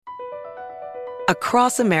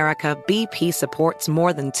Across America, BP supports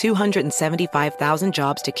more than 275,000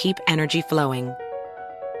 jobs to keep energy flowing.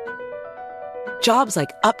 Jobs like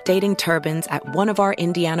updating turbines at one of our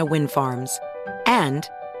Indiana wind farms and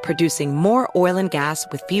producing more oil and gas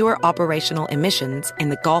with fewer operational emissions in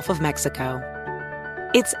the Gulf of Mexico.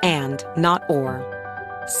 It's and, not or.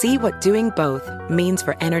 See what doing both means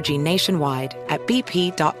for energy nationwide at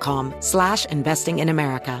bp.com/investing in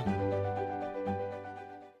America.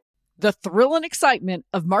 The thrill and excitement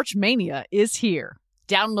of March Mania is here.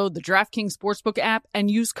 Download the DraftKings Sportsbook app and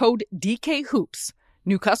use code DKHOOPS.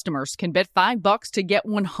 New customers can bet $5 to get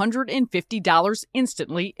 $150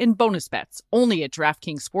 instantly in bonus bets. Only at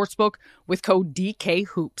DraftKings Sportsbook with code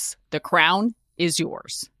DKHOOPS. The crown is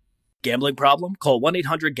yours. Gambling problem? Call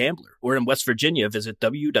 1-800-GAMBLER. Or in West Virginia, visit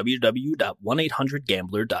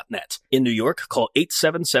www.1800gambler.net. In New York, call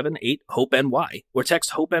 877-8-HOPE-NY or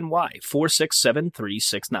text HOPE-NY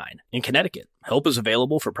 467-369. In Connecticut, help is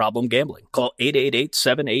available for problem gambling. Call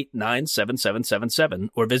 888-789-7777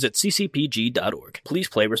 or visit ccpg.org. Please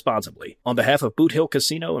play responsibly. On behalf of Boot Hill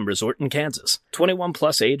Casino and Resort in Kansas, 21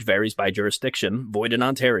 plus age varies by jurisdiction, void in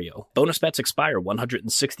Ontario. Bonus bets expire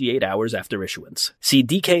 168 hours after issuance. See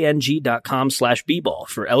dkng.com/bball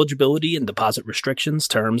for eligibility and deposit restrictions,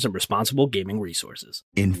 terms, and responsible gaming resources.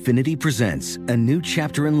 Infiniti presents a new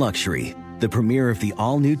chapter in luxury, the premiere of the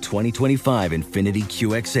all-new 2025 Infiniti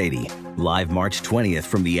QX80, live March 20th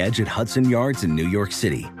from the Edge at Hudson Yards in New York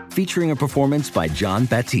City, featuring a performance by John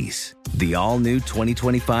Batiste. The all-new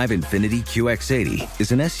 2025 Infiniti QX80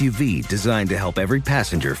 is an SUV designed to help every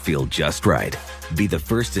passenger feel just right. Be the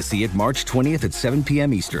first to see it March 20th at 7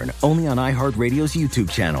 p.m. Eastern, only on iHeartRadio's YouTube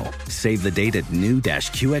channel. Save the date at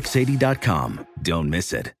new-QX80.com. Don't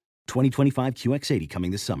miss it. 2025 QX80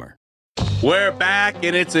 coming this summer. We're back,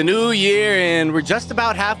 and it's a new year, and we're just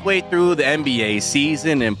about halfway through the NBA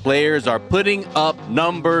season, and players are putting up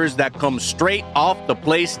numbers that come straight off the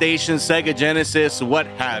PlayStation, Sega Genesis, what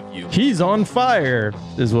have you. He's on fire,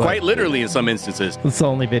 is what. Quite literally in some instances. It's the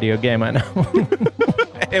only video game I know.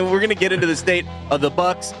 And we're going to get into the state of the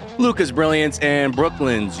Bucks, Luka's brilliance, and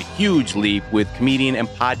Brooklyn's huge leap with comedian and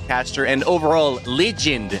podcaster and overall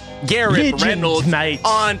legend Gareth Reynolds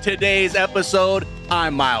on today's episode.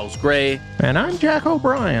 I'm Miles Gray. And I'm Jack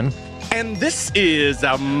O'Brien. And this is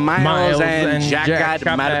Miles and Jack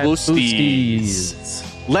Boosties.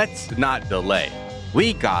 Let's not delay.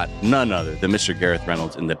 We got none other than Mr. Gareth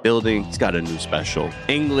Reynolds in the building. He's got a new special,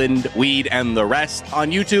 England, Weed, and the Rest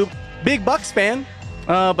on YouTube. Big Bucks fan.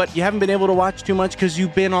 But you haven't been able to watch too much because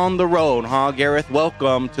you've been on the road, huh, Gareth?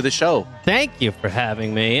 Welcome to the show. Thank you for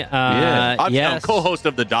having me. I'm co-host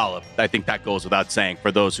of The Dollop. I think that goes without saying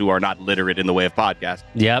for those who are not literate in the way of podcasts.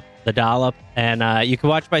 Yep, The Dollop. And you can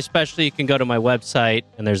watch my special. You can go to my website,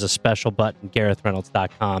 and there's a special button,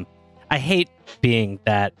 GarethReynolds.com. I hate being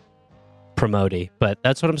that promote-y, but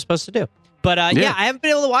that's what I'm supposed to do. But I haven't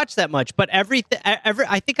been able to watch that much. But I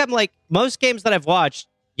think I'm like most games that I've watched,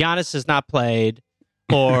 Giannis has not played.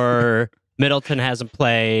 Or Middleton hasn't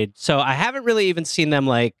played. So I haven't really even seen them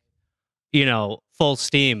full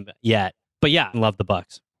steam yet. But yeah, I love the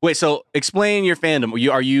Bucks. Wait, so explain your fandom.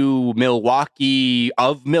 Are you Milwaukee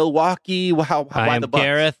of Milwaukee? Why the Bucks?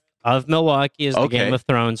 Gareth of Milwaukee is the Game of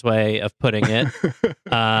Thrones way of putting it,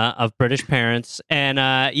 of British parents. And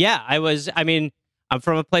I'm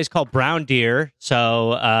from a place called Brown Deer.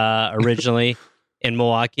 So originally in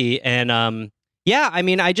Milwaukee. And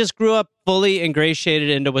I just grew up fully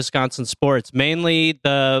ingratiated into Wisconsin sports, mainly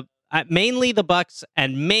the Bucks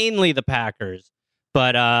and mainly the Packers,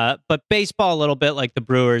 but baseball a little bit like the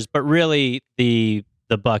Brewers, but really the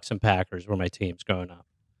Bucks and Packers were my teams growing up,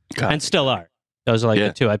 and still are. Those are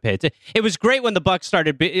the two I paid. It was great when the Bucks got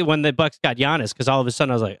Giannis, because all of a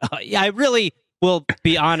sudden I was like, I really will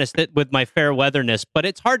be honest with my fair weatherness, but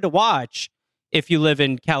it's hard to watch. If you live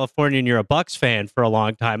in California and you're a Bucks fan for a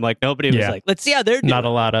long time, nobody was like, let's see how they're doing. Not a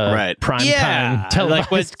lot of prime time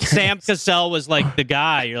televised when Sam Cassell was the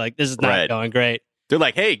guy, you're like, this is not going great. They're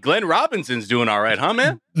like, hey, Glenn Robinson's doing all right, huh,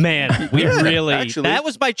 man? Man, we that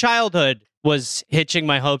was my childhood, was hitching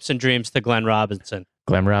my hopes and dreams to Glenn Robinson.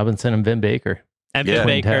 Glenn Robinson and Vin Baker. But so,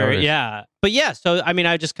 I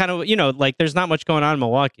just kind of, there's not much going on in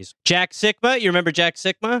Milwaukee. Jack Sikma, you remember Jack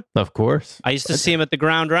Sikma? Of course. I used to see him at the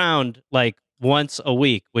Ground Round, once a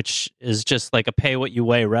week, which is just like a pay what you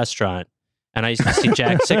weigh restaurant. And I used to see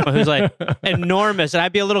Jack Sikma, who's enormous. And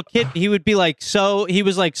I'd be a little kid. He would be so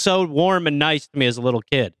warm and nice to me as a little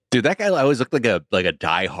kid. Dude, that guy always looked like a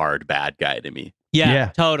diehard bad guy to me.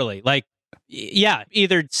 Yeah, totally.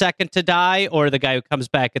 Either second to die or the guy who comes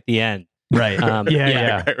back at the end. Right.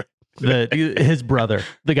 His brother,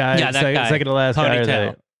 the guy, second to last Ponytail.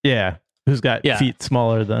 guy. Yeah. who's got feet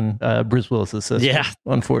smaller than Bruce Willis's sister. Yeah,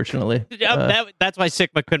 unfortunately. That's why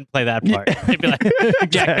Sigma couldn't play that part. They'd be like,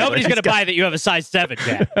 Jack, nobody's going to buy that you have a size 7,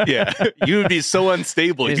 Jack. Yeah, you would be so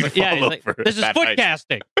unstable. You'd fall over. This is foot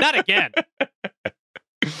casting. Not again.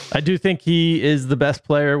 I do think he is the best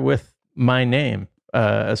player with my name,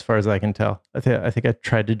 as far as I can tell. I think I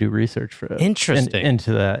tried to do research for interesting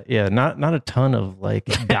into that. Yeah, not a ton of like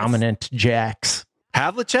dominant jacks.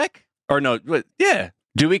 Havlicek? Or no? Yeah.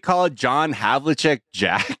 Do we call John Havlicek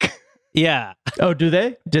Jack? Yeah. Oh, do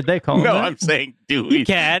they? Did they call him No, that? I'm saying do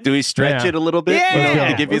we stretch Yeah. it a little bit? Yeah.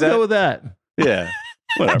 To give you Let's that? go with that. Yeah.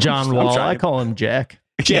 Whatever. John Wall. I call him Jack.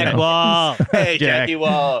 Jack Wall. Hey, Jack. Jackie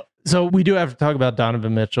Wall. So we do have to talk about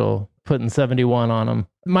Donovan Mitchell putting 71 on him.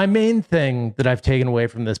 My main thing that I've taken away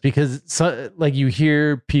from this, because like you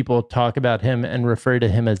hear people talk about him and refer to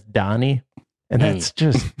him as Donnie, and that's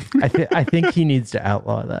just, I think he needs to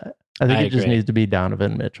outlaw that. I think it just needs to be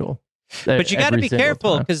Donovan Mitchell. But you got to be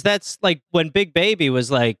careful, because that's like when Big Baby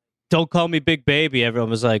was like, "Don't call me Big Baby." Everyone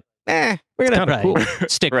was like, we're going to cool.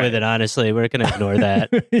 stick with it, honestly. We're going to ignore that.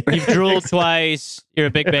 You've drooled twice. You're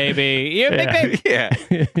a big baby. You're a big baby. Yeah.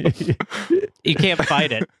 You can't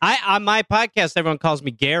fight it. On my podcast, everyone calls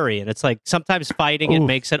me Gary, and it's like sometimes fighting it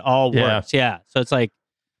makes it all worse. Yeah. So it's like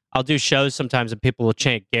I'll do shows sometimes and people will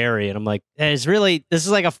chant Gary, and I'm like, this is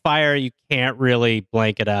like a fire you can't really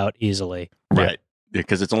blanket out easily. Right.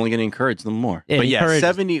 Because it's only going to encourage them more. But yeah,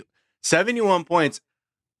 71 points.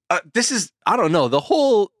 This is, I don't know,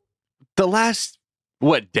 the last,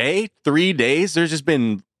 3 days, there's just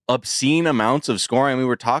been obscene amounts of scoring. We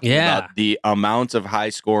were talking about the amounts of high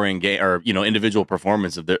scoring game or, individual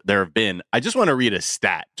performances there have been. I just want to read a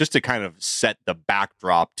stat just to kind of set the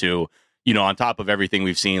backdrop to, on top of everything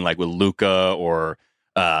we've seen, like with Luka or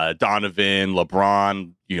Donovan,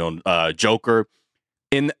 LeBron, Joker.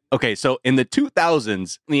 So in the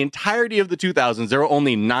 2000s, the entirety of the 2000s, there were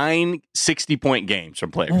only 9 60-point games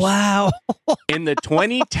from players. Wow. In the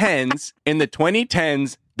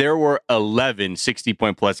 2010s, there were 11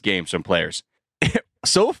 60-point plus games from players.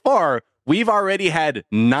 So far, we've already had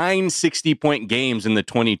 9 60-point games in the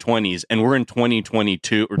 2020s, and we're in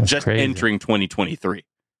 2022, or just entering 2023,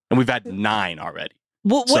 and we've had 9 already.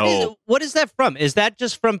 What is that from? Is that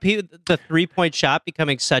just from the 3-point shot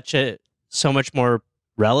becoming so much more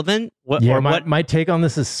relevant? My take on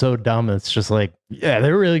this is so dumb. It's just like,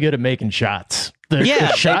 they're really good at making shots. The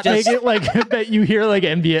shot making, like that you hear like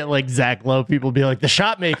NBA, like Zach Lowe people be like, the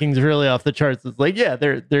shot making is really off the charts. It's like,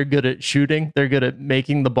 they're good at shooting. They're good at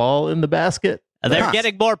making the ball in the basket. They're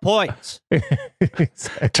getting more points.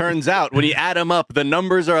 Exactly. Turns out when you add them up, the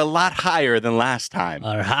numbers are a lot higher than last time.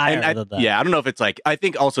 Or higher than that. Yeah, I don't know if it's like, I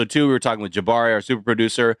think also too, we were talking with Jabari, our super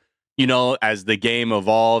producer, as the game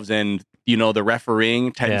evolves and the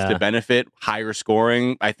refereeing tends to benefit higher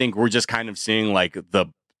scoring. I think we're just kind of seeing like the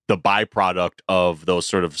byproduct of those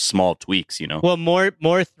sort of small tweaks, Well,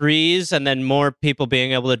 more threes and then more people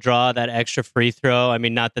being able to draw that extra free throw. I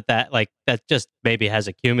mean, not that just maybe has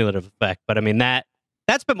a cumulative effect, but I mean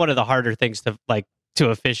that's been one of the harder things to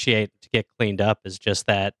officiate, to get cleaned up, is just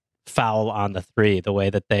that foul on the three, the way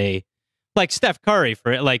that they, like Steph Curry,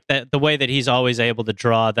 for like the way that he's always able to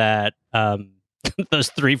draw that those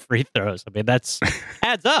 3 free throws. I mean, that's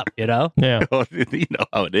adds up, Yeah. You know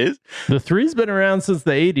how it is. The three's been around since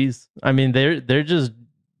the 80s. I mean,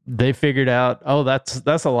 they figured out,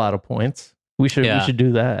 that's a lot of points. We should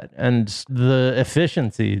do that. And the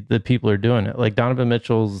efficiency that people are doing it. Like Donovan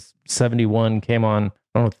Mitchell's 71 came on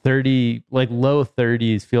 30, like low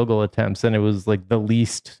 30s field goal attempts, and it was like the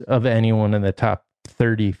least of anyone in the top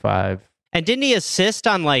 35. And didn't he assist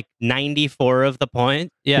on like 94 of the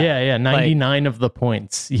points? Yeah. 99 of the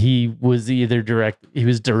points. He was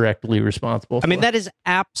directly responsible for. I mean, that is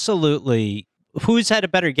absolutely, who's had a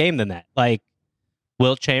better game than that? Like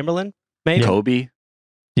Wilt Chamberlain, maybe? Kobe.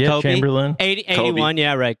 Yeah, Kobe? Chamberlain. 81, Kobe.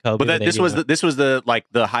 Yeah, right, Kobe. But this was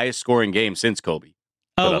the highest scoring game since Kobe.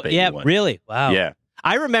 Oh, yeah, really? Wow. Yeah.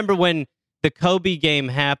 I remember when the Kobe game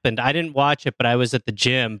happened. I didn't watch it, but I was at the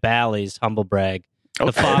gym, Bally's, humble brag.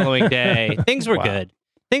 The following day, things were good.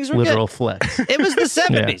 Things were literal good. flex. It was the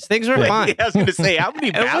 70s. Things were fine. I was going to say, how many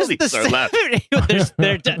Bally's are left?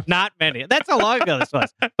 There's not many. That's how long ago this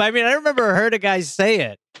was. But I mean, I remember I heard a guy say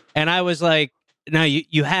it, and I was like, "No,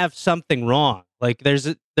 you have something wrong. Like there's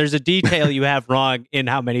a detail you have wrong in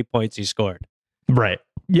how many points he scored." Right.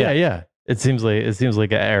 Yeah. It seems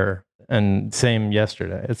like an error. And same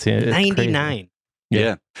yesterday. It's 99. Crazy.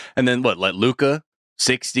 Yeah. And then what? Like Luka,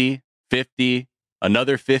 60, 50.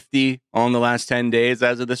 Another 50 on the last 10 days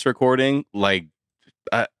as of this recording. Like,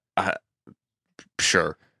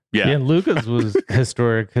 sure. Yeah. And Luka's was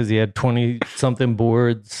historic because he had 20-something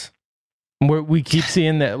boards. We keep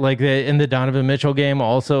seeing that, like in the Donovan Mitchell game,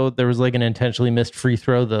 also there was like an intentionally missed free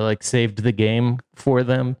throw that like saved the game for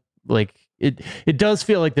them. Like it does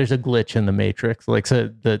feel like there's a glitch in the Matrix. Like so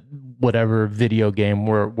the whatever video game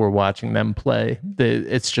we're watching them play,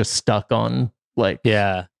 it's just stuck on like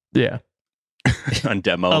yeah on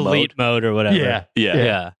demo elite mode or whatever.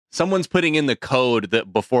 Yeah. Someone's putting in the code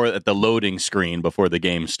that before at the loading screen before the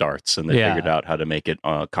game starts, and they figured out how to make it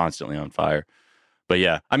constantly on fire. But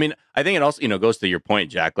yeah, I mean, I think it also, goes to your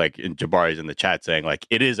point, Jack, like Jabari's in the chat saying like,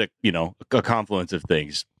 it is a confluence of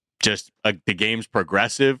things. Just like the game's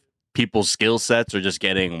progressive. People's skill sets are just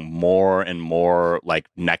getting more and more like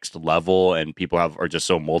next level, and people are just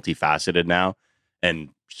so multifaceted now. And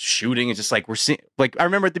shooting is just like, we're seeing, like, I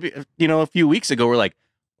remember a few weeks ago, we're like,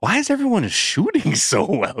 why is everyone shooting so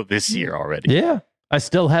well this year already? Yeah. I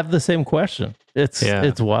still have the same question.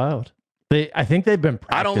 It's wild. I think they've been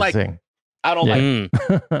practicing. I don't like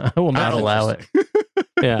it. I will not allow it.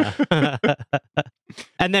 Yeah.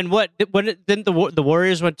 And then what? Didn't the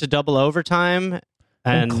Warriors went to double overtime?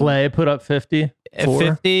 And Clay put up 50.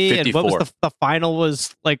 50. And what was the final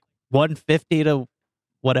was like 150 to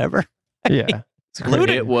whatever? Yeah.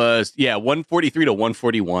 It was 143 to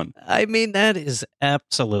 141. I mean, that is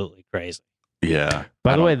absolutely crazy. Yeah.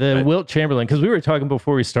 By the way, the Wilt Chamberlain, because we were talking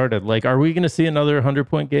before we started, like, are we going to see another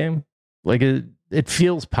 100-point game? Like it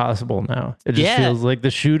feels possible now. It just feels like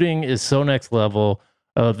the shooting is so next level.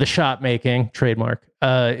 The shot making trademark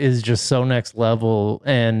is just so next level,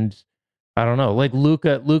 and I don't know. Like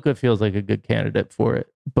Luka feels like a good candidate for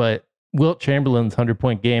it, but Wilt Chamberlain's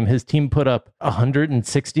 100-point game, his team put up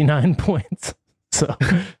 169 points. So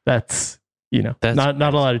that's not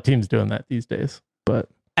a lot of teams doing that these days. But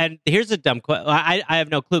and here's a dumb question. I have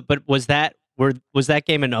no clue, but was that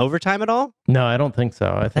game in overtime at all? No, I don't think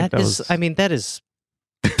so. I think that was. I mean, that is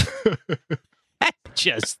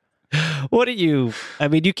just. What are you? I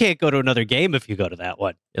mean, you can't go to another game if you go to that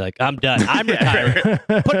one. You're like, I'm done. I'm retiring.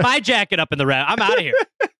 Put my jacket up in the round. I'm out of here.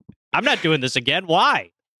 I'm not doing this again.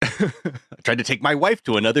 Why? I tried to take my wife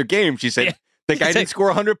to another game. She said the guy didn't score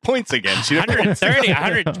 100 points again. She 130,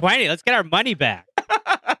 120. Let's get our money back.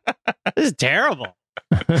 This is terrible.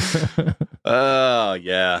 Oh,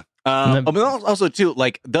 yeah. Also, too,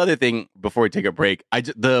 like the other thing before we take a break,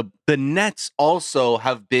 the Nets also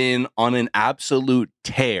have been on an absolute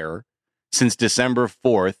tear since December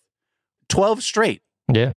 4th, 12 straight.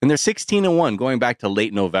 Yeah. And they're 16-1 going back to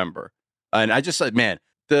late November. And I just said, man,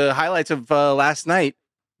 the highlights of last night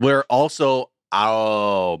were also,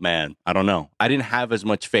 oh, man, I don't know. I didn't have as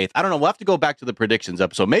much faith. I don't know. We'll have to go back to the predictions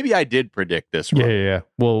episode. Maybe I did predict this wrong. Yeah.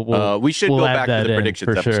 We should go back to the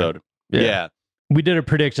predictions episode. Sure. Yeah. We did a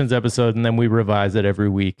predictions episode, and then we revise it every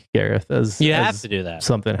week, Gareth. You have to do that.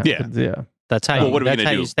 Something happens. Yeah. That's how what are we going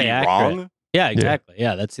to do? Stay Be accurate. wrong? Yeah, exactly.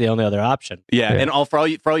 Yeah, that's the only other option. Yeah. And for all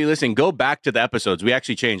you listening, go back to the episodes. We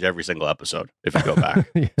actually change every single episode if you go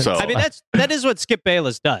back. So I mean, that is what Skip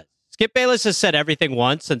Bayless does. Skip Bayless has said everything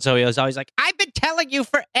once, and so he was always like, "I've been telling you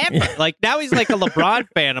forever." Like now he's like a LeBron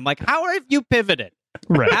fan. I'm like, how have you pivoted?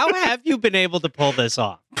 Right. How have you been able to pull this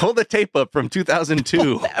off? Pull the tape up from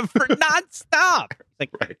 2002 for nonstop.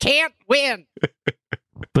 Like can't win.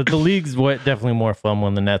 But the league's definitely more fun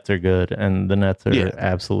when the Nets are good, and the Nets are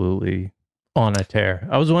absolutely on a tear.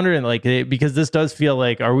 I was wondering, like, because this does feel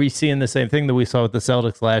like, are we seeing the same thing that we saw with the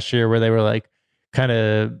Celtics last year, where they were like kind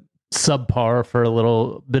of subpar for a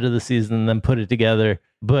little bit of the season and then put it together?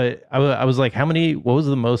 But I was like, what was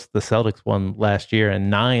the most the Celtics won last year?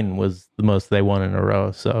 And 9 was the most they won in a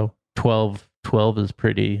row. So 12 is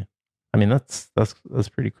pretty. I mean, that's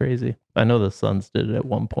pretty crazy. I know the Suns did it at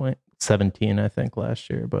one point, 17, I think,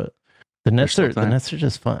 last year. But the Nets are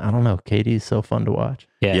just fun. I don't know. KD's so fun to watch.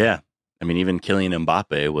 Yeah. I mean, even Kylian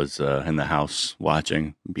Mbappe was in the house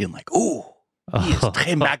watching, being like, "Ooh, he is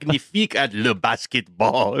très magnifique at le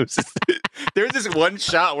basketball." There was this one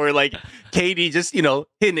shot where like KD just,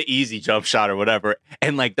 hitting an easy jump shot or whatever.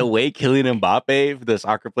 And like the way Kylian Mbappe, the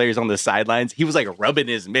soccer players on the sidelines, he was like rubbing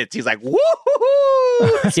his mitts. He's like,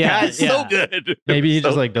 "Woo-hoo-hoo! This guy's so good." Maybe he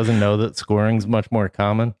just like doesn't know that scoring's much more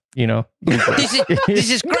common,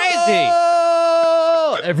 This is crazy.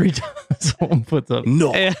 Every time someone puts up,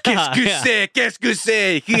 no, qu'est-ce que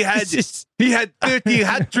c'est? He had 30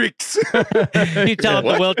 hat tricks. You tell him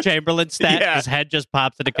the Wilt Chamberlain stat, his head just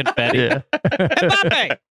pops into confetti. Yeah.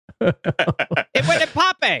 Mbappe! It went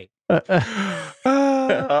Mbappe!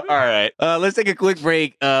 All right. Let's take a quick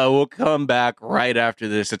break. We'll come back right after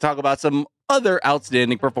this to talk about some other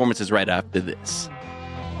outstanding performances right after this.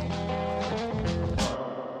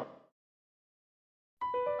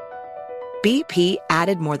 BP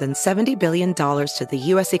added more than $70 billion to the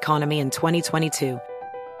U.S. economy in 2022.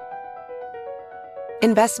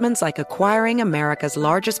 Investments like acquiring America's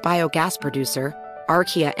largest biogas producer,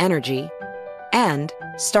 Archaea Energy, and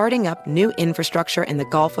starting up new infrastructure in the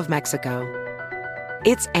Gulf of Mexico.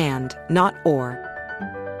 It's and, not or.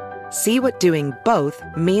 See what doing both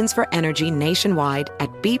means for energy nationwide at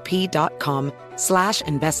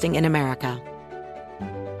bp.com/investing in America.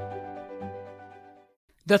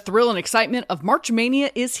 The thrill and excitement of March Mania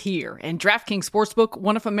is here, and DraftKings Sportsbook,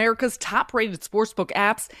 one of America's top-rated sportsbook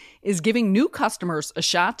apps, is giving new customers a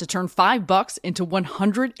shot to turn $5 into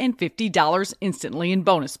 $150 instantly in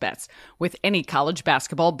bonus bets with any college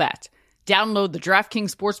basketball bet. Download the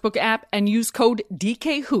DraftKings Sportsbook app and use code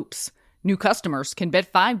DKHOOPS. New customers can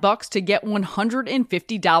bet $5 to get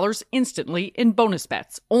 $150 instantly in bonus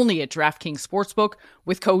bets only at DraftKings Sportsbook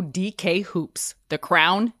with code DKHOOPS. The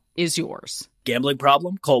crown is yours. Gambling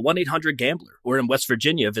problem? Call 1-800-GAMBLER. Or in West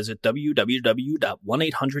Virginia, visit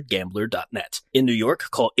www.1800gambler.net. In New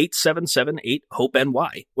York, call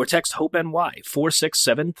 877-8-HOPE-NY or text HOPE-NY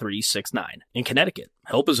 467-369. In Connecticut,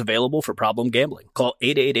 help is available for problem gambling. Call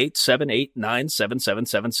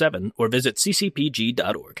 888-789-7777 or visit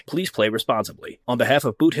ccpg.org. Please play responsibly. On behalf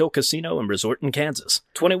of Boot Hill Casino and Resort in Kansas,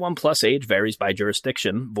 21 plus age varies by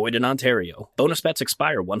jurisdiction, void in Ontario. Bonus bets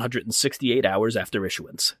expire 168 hours after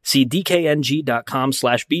issuance. See dkng.com/bball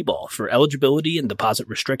for eligibility and deposit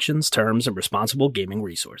restrictions, terms, and responsible gaming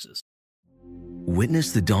resources.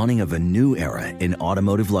 Witness the dawning of a new era in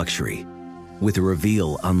automotive luxury with a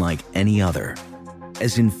reveal unlike any other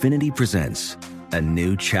as Infiniti presents a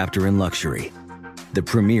new chapter in luxury, the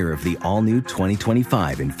premiere of the all-new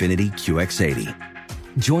 2025 Infiniti QX80.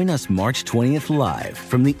 Join us March 20th live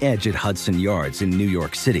from the Edge at Hudson Yards in New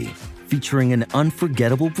York City, featuring an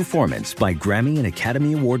unforgettable performance by Grammy and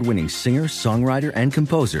Academy Award-winning singer, songwriter, and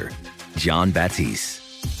composer, Jon Batiste.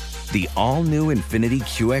 The all-new Infiniti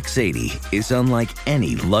QX80 is unlike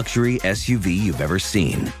any luxury SUV you've ever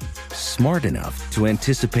seen. Smart enough to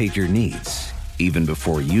anticipate your needs, even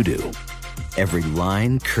before you do. Every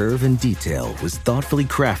line, curve, and detail was thoughtfully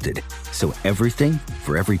crafted, so everything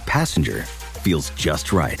for every passenger feels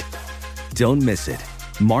just right. Don't miss it.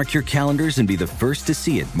 Mark your calendars and be the first to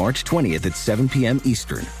see it March 20th at 7 p.m.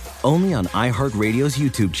 Eastern, only on iHeartRadio's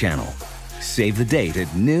YouTube channel. Save the date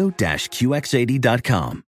at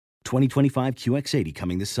new-QX80.com. 2025 QX80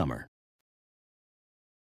 coming this summer.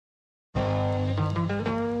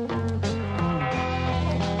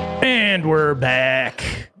 And we're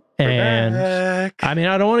back. I mean,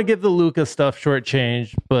 I don't want to give the Luka stuff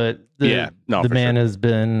shortchanged, but the man has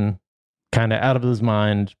been kind of out of his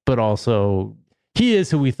mind, but also he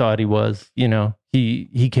is who we thought he was. You know,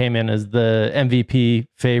 he came in as the MVP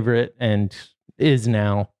favorite and is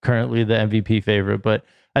now currently the MVP favorite. But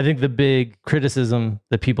I think the big criticism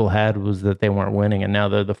that people had was that they weren't winning, and now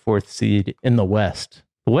they're the 4th seed in the West.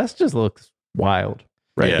 The West just looks wild,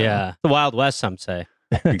 right? Yeah. The Wild West, some say.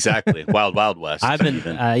 Exactly. Wild, Wild West. I've been,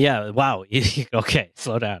 wow. Okay,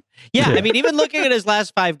 slow down. Yeah, I mean, even looking at his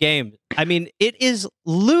last 5 games, I mean, it is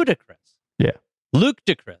ludicrous. Yeah.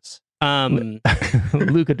 Ludicrous.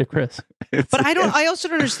 Luka de Chris. But I also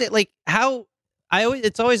don't understand, like, how,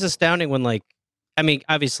 it's always astounding when, like, I mean,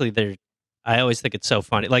 obviously I always think it's so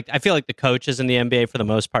funny. Like, I feel like the coaches in the NBA, for the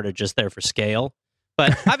most part, are just there for scale.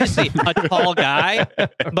 But obviously, a tall guy.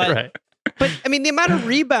 But, right. But I mean, the amount of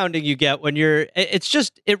rebounding you get when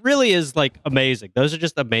it really is like amazing. Those are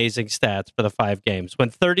just amazing stats for the 5 games.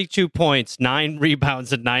 When 32 points, 9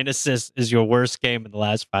 rebounds, and 9 assists is your worst game in the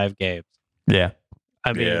last 5 games. Yeah.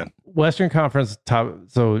 I mean, Western Conference top.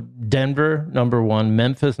 So Denver, number 1,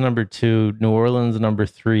 Memphis, number 2, New Orleans, number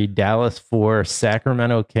 3, Dallas, 4,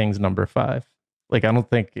 Sacramento Kings, number 5. Like, I don't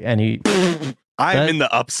think any. I'm in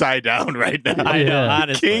the upside down right now. I know,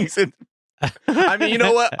 honestly. Kings and I mean, you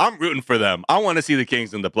know what? I'm rooting for them. I want to see the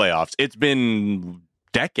Kings in the playoffs. It's been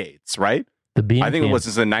decades, right? The Beam. I think it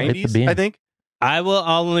was in the 90s, I think. I'll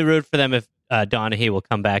only root for them if Donahue will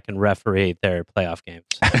come back and referee their playoff games.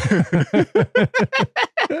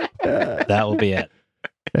 That will be it.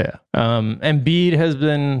 Yeah. Embiid has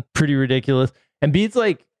been pretty ridiculous. Embiid's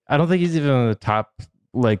like, I don't think he's even in the top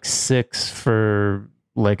like 6 for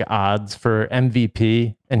like odds for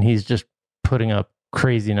MVP, and he's just putting up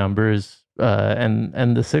crazy numbers.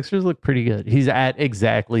 And the Sixers look pretty good. He's at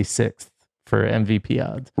exactly 6th for MVP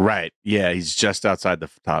odds. Right. Yeah, he's just outside the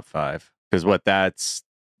top 5. Because that's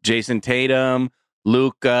Jason Tatum,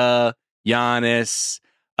 Luka, Giannis,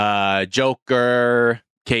 Joker,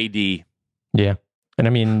 KD. Yeah. And I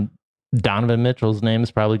mean, Donovan Mitchell's name is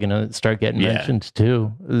probably going to start getting mentioned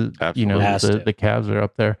too. Absolutely. You know, the Cavs are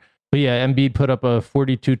up there. But yeah, Embiid put up a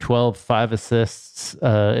 42-12, 5 assists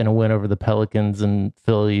in a win over the Pelicans, and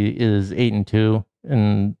Philly is 8-2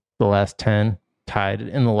 in the last 10. tied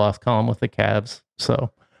in the loss column with the Cavs.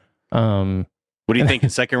 So, what do you think?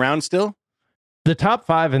 Second round still? The top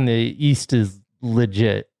 5 in the East is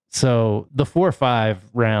legit. So the 4-5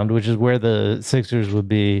 round, which is where the Sixers would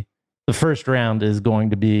be, the first round is going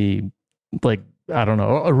to be like, I don't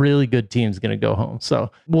know, a really good team's going to go home.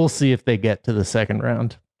 So we'll see if they get to the second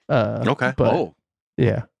round. Okay. But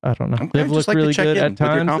yeah, I don't know. Okay, They've looked really good at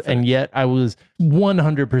times, and yet I was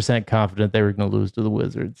 100% confident they were going to lose to the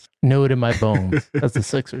Wizards. Know it in my bones as a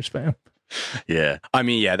Sixers fan. Yeah. I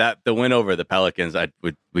mean, that the win over the Pelicans,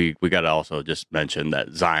 we got to also just mention that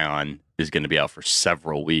Zion is going to be out for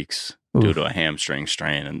several weeks due to a hamstring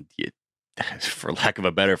strain. And for lack of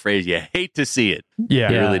a better phrase, you hate to see it. Yeah.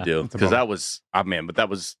 You really do. Because that was, but that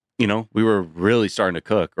was, we were really starting to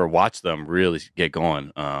cook or watch them really get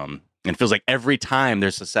going. And it feels like every time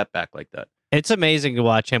there's a setback like that. It's amazing to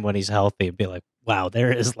watch him when he's healthy and be like, wow,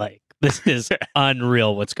 this is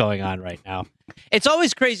unreal what's going on right now. It's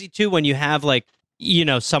always crazy, too, when you have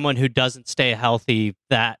someone who doesn't stay healthy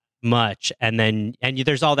that much, and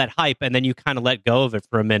there's all that hype, and then you kind of let go of it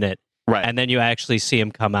for a minute. Right. And then you actually see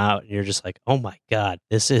him come out, and you're just like, oh my God,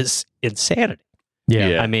 this is insanity.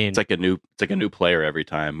 Yeah. I mean, it's like a new player every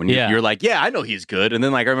time. When you're like, yeah, I know he's good. And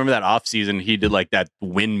then I remember that off season, he did that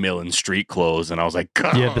windmill in street clothes. And I was like,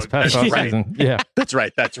 God, yeah, this past off season. Yeah. That's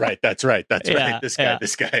right. This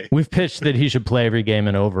guy. We've pitched that he should play every game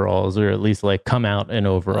in overalls, or at least come out in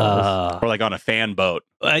overalls. Or on a fan boat.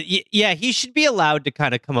 Yeah, he should be allowed to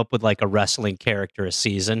kind of come up with a wrestling character a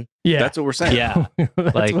season. Yeah, that's what we're saying. Yeah,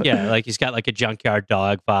 he's got a junkyard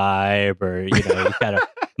dog vibe, or he's got a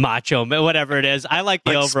macho, whatever it is. I like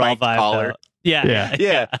the overall vibe. Collar.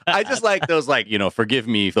 Yeah. I just like those, forgive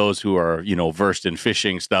me, those who are, versed in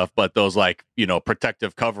fishing stuff, but those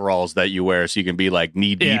protective coveralls that you wear so you can be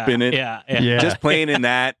knee deep in it. Yeah. Just playing in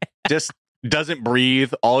that, just doesn't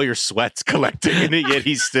breathe, all your sweat's collecting in it, yet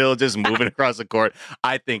he's still just moving across the court.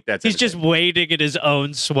 I think he's just wading in his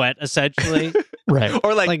own sweat, essentially. Right.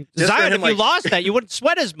 Or Zion, if you lost that, you wouldn't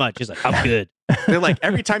sweat as much. He's like, I'm good. They're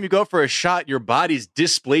every time you go for a shot, your body's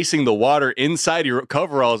displacing the water inside your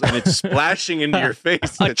coveralls and it's splashing into your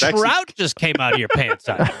face. A trout just came out of your pants.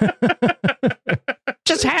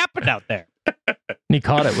 Just happened out there. And he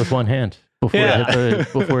caught it with one hand before it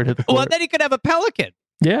hit the court. Well, then he could have a pelican.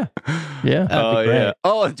 Yeah. Oh, yeah.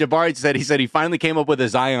 Oh, Jabari said he finally came up with a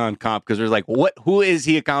Zion comp because there's who is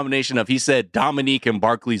he a combination of? He said Dominique and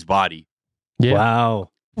Barkley's body. Yeah.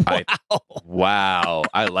 Wow.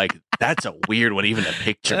 I like it. That's a weird one, even a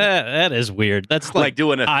picture. That is weird. That's like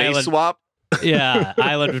doing a face swap. Yeah.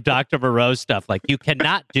 Island of Dr. Moreau stuff. You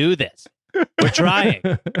cannot do this. We're trying.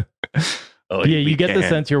 You get the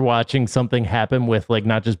sense you're watching something happen with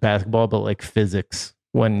not just basketball, but physics.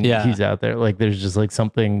 When he's out there, there's just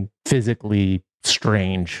something physically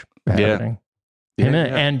strange happening. Him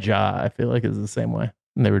and Ja, I feel is the same way.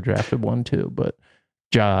 And they were drafted 1, 2, but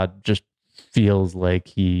Ja just feels like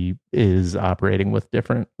he is operating with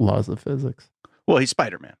different laws of physics. Well, he's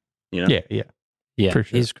Spider-Man, Yeah, for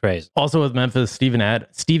sure. He's crazy. Also with Memphis, Steven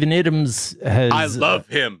Adams has... I love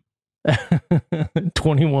him.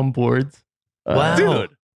 21 boards. Wow. Dude.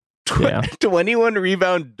 21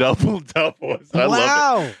 rebound double-doubles. I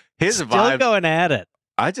love it. His Still vibe. Going at it.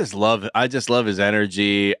 I just love his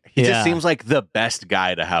energy. He just seems like the best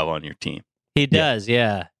guy to have on your team. He does,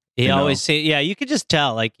 yeah. He always you could just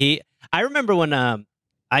tell. I remember when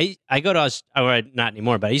I go to not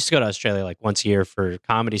anymore, but I used to go to Australia once a year for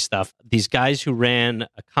comedy stuff. These guys who ran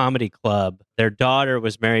a comedy club, their daughter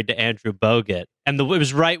was married to Andrew Bogut, and it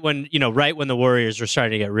was right when the Warriors were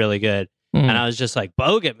starting to get really good. And I was just like,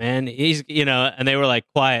 Bogut, man, he's, and they were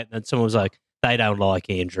quiet. And then someone was like, they don't like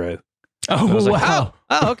Andrew. Oh, I was wow.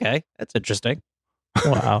 Oh, okay. That's interesting.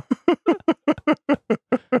 Wow.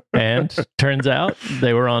 And turns out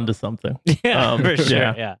they were onto something. Yeah, for sure.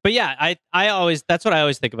 Yeah. But yeah, that's what I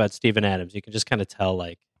always think about Steven Adams. You can just kind of tell,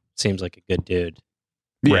 seems like a good dude.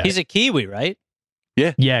 Yeah. He's a Kiwi, right?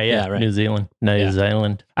 Yeah. Right. New Zealand.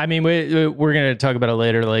 I mean, we're going to talk about it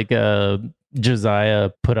later. Josiah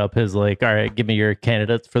put up his all right, give me your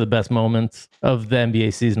candidates for the best moments of the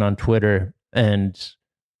NBA season on Twitter, and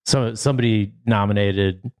so somebody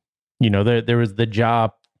nominated. There was the Ja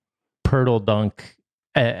Pirtle dunk,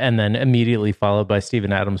 and then immediately followed by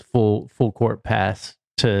Steven Adams' full court pass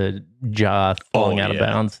to Ja falling out of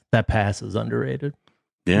bounds. That pass is underrated.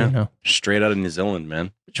 Yeah, straight out of New Zealand,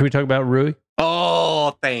 man. Should we talk about Rui?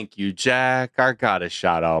 Oh, thank you, Jack. I gotta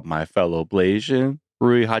shout out my fellow Blasian,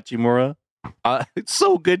 Rui Hachimura. It's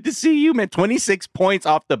so good to see you, man. 26 points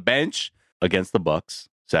off the bench against the Bucks,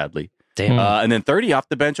 sadly. Damn. And then 30 off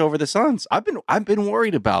the bench over the Suns. I've been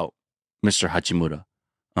worried about Mr. Hachimura.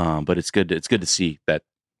 But it's good to see that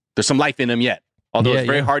there's some life in him yet. Although it's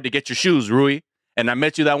very hard to get your shoes, Rui. And I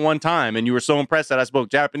met you that one time, and you were so impressed that I spoke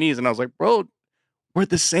Japanese, and I was like, bro, we're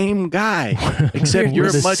the same guy, except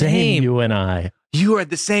you're the much same. You and I. You are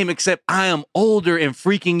the same, except I am older and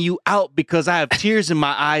freaking you out because I have tears in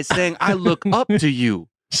my eyes saying I look up to you.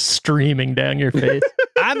 Streaming down your face.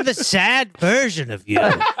 I'm the sad version of you.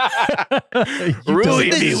 Rui,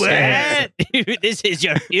 beware. This is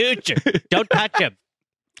your future. Don't touch him.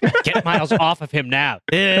 Get Miles off of him now.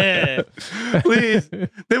 Please.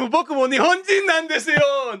 でも僕も日本人なんですよ.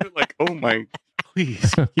 Like, oh my,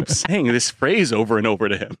 please. Keep saying this phrase over and over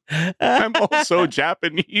to him. I'm also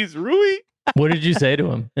Japanese, Rui. What did you say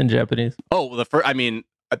to him in Japanese? Oh,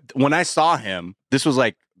 when I saw him, this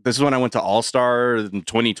is when I went to All-Star in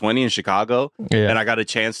 2020 in Chicago, and I got a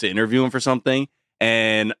chance to interview him for something,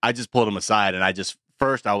 and I just pulled him aside, and I just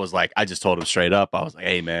told him straight up, I was like,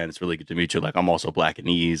 hey, man, it's really good to meet you. Like, I'm also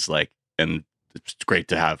Blackanese, like, and it's great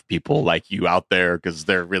to have people like you out there, because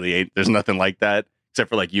there really ain't, there's nothing like that, except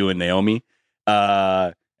for, like, you and Naomi.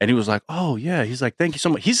 And he was like, oh, yeah. He's like, thank you so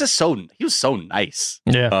much. He was so nice.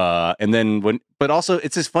 Yeah. And then but also,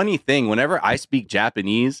 it's this funny thing. Whenever I speak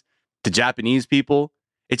Japanese to Japanese people,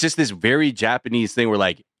 it's just this very Japanese thing where,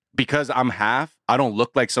 like, because I'm half, I don't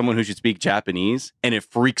look like someone who should speak Japanese, and it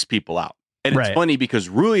freaks people out. And it's funny because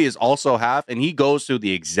Rui is also half, and he goes through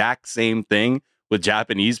the exact same thing with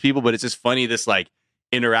Japanese people, but it's just funny, this, like,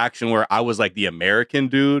 interaction where I was, like, the American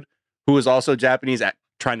dude who was also Japanese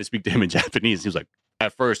trying to speak to him in Japanese. He was like,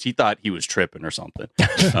 at first, he thought he was tripping or something.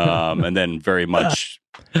 And then very much,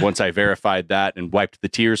 once I verified that and wiped the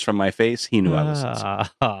tears from my face, he knew I was sincere.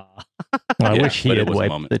 I wish he had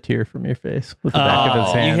wiped the tear from your face with the back of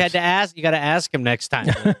his hand. You got to ask him next time.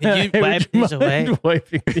 Can you wipe these away?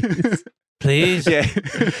 Wiping these? Please? Yeah.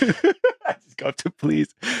 I just go up to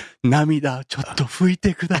please. Namida, chotto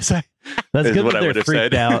fuite kudasai. That's good that they're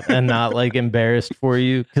freaked out and not, like, embarrassed for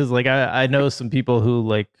you. Because, like, I know some people who,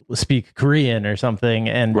 like, speak Korean or something,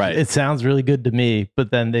 and it sounds really good to me, but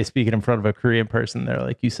then they speak it in front of a Korean person. They're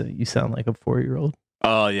like, you sound like a 4-year-old.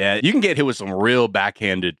 Oh, yeah. You can get hit with some real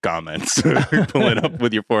backhanded comments pulling up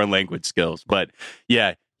with your foreign language skills. But,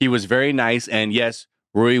 yeah, he was very nice. And, yes,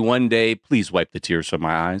 Rui, one day, please wipe the tears from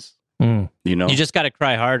my eyes. You know? You just got to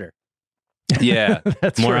cry harder. Yeah.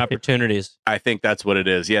 That's more right. opportunities. I think that's what it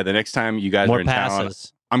is. Yeah, the next time you guys more are in passes.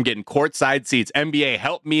 town, I'm getting courtside seats. NBA,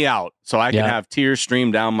 help me out so I can have tears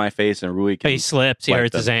stream down my face, and Rui can... He slips. He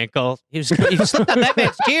hurts his ankle. He slipped on that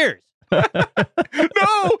man's tears. No.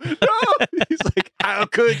 He's like, how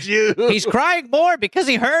could you? He's crying more because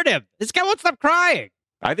he hurt him. This guy won't stop crying.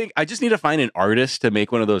 I think I just need to find an artist to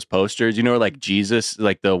make one of those posters. You know, like Jesus,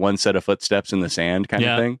 like the one set of footsteps in the sand kind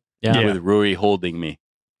of thing. Yeah. With Rui holding me.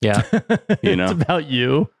 Yeah. You know? It's about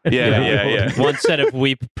you. Yeah. One set of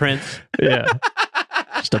weep prints. Yeah.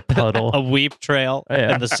 Just a puddle. A weep trail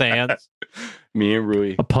in the sands. Me and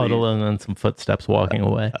Rui. A puddle and then some footsteps walking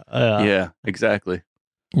away. Yeah, exactly.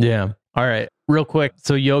 Yeah. All right. Real quick.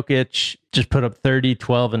 So Jokic just put up 30,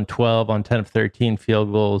 12, and 12 on 10 of 13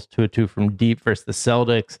 field goals, 2 of 2 from deep versus the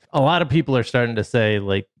Celtics. A lot of people are starting to say,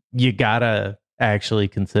 like, you gotta actually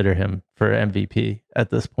consider him for MVP at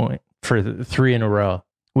this point for 3 in a row,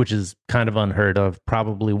 which is kind of unheard of.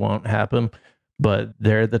 Probably won't happen, but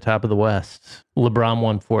they're at the top of the West. LeBron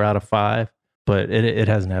won 4 out of 5, but it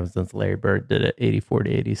hasn't happened since Larry Bird did it,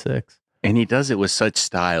 84-86. And he does it with such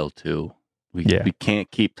style too. We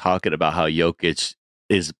can't keep talking about how Jokic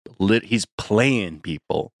is he's playing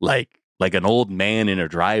people like an old man in a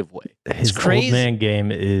driveway. His crazy. Old man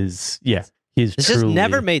game is, he's This just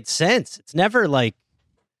never made sense. It's never like,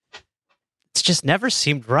 it's just never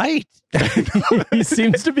seemed right. He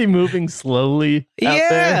seems to be moving slowly out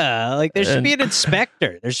there. Yeah, like there should be an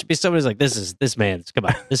inspector. There should be somebody who's like, this man, come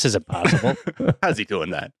on, this isn't possible. How's he doing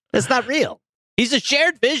that? That's not real. He's a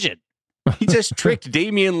shared vision. He just tricked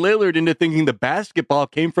Damian Lillard into thinking the basketball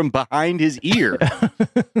came from behind his ear.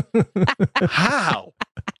 How?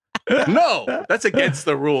 No, that's against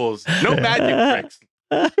the rules. No magic tricks.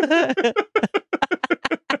 and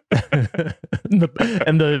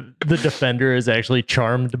the defender is actually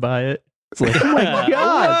charmed by it. It's like, oh my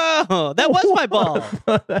god, whoa, that was my ball.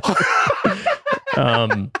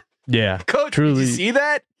 Yeah, Coach, truly. Did you see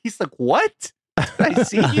that? He's like, what? I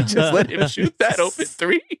see you just let him shoot that open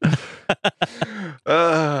 3.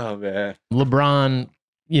 Oh man, LeBron.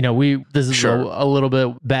 You know, this is a little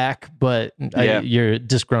bit back, but you're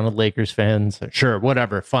disgruntled Lakers fans. Sure,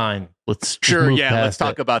 whatever, fine. Let's let's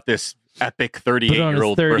talk about this epic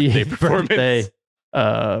 38-year-old birthday performance.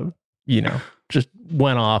 just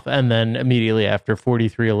went off. And then immediately after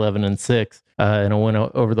 43-11-6 in a win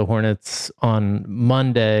over the Hornets on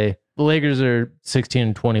Monday, the Lakers are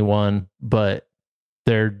 16-21, but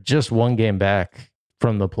they're just one game back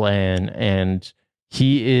from the play-in. And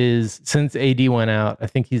he is, since AD went out, I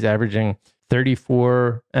think he's averaging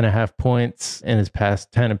 34.5 points in his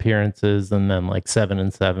past 10 appearances, and then like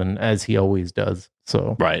 7-7 as he always does.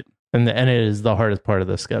 So right. And it is the hardest part of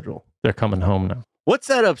the schedule. They're coming home now. What's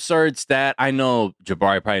that absurd stat? I know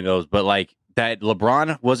Jabari probably knows, but like that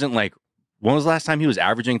LeBron wasn't like, when was the last time he was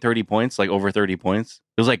averaging 30 points, like over 30 points?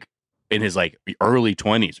 It was like in his like early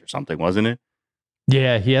 20s or something, wasn't it?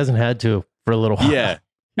 Yeah, he hasn't had to for a little while. Yeah.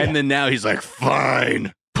 And then now he's like,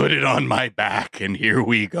 fine, put it on my back, and here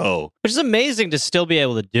we go. Which is amazing to still be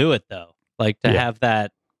able to do it, though. Like to have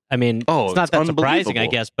that. I mean, it's not that surprising, I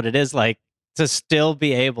guess, but it is like to still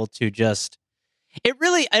be able to just.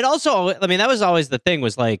 It also, I mean, that was always the thing,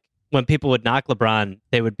 was like when people would knock LeBron,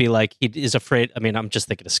 they would be like, he is afraid. I mean, I'm just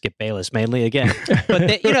thinking of Skip Bayless mainly again, but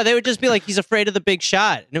they would just be like, he's afraid of the big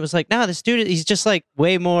shot. And it was like, no, this dude, he's just like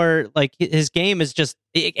way more like his game is just,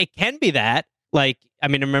 it can be that. Like, I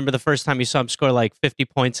mean, I remember the first time you saw him score like 50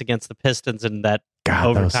 points against the Pistons in that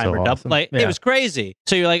overtime or double. Awesome. Like, it was crazy.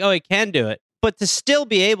 So you're like, oh, he can do it. But to still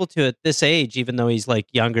be able to at this age, even though he's like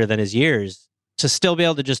younger than his years, to still be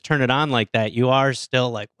able to just turn it on like that, you are still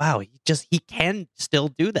like, wow, he can still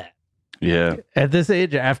do that. Yeah. At this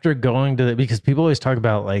age, after going to because people always talk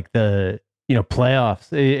about like the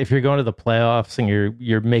playoffs. If you're going to the playoffs and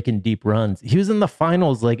you're making deep runs, he was in the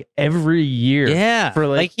finals like every year. Yeah, for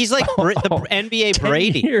like he's like the NBA 10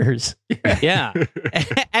 Brady. Years. Yeah,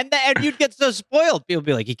 and you'd get so spoiled. People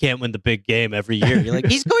be like, he can't win the big game every year. You're like,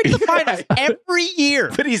 he's going to the finals every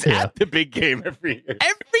year, but he's at the big game every year.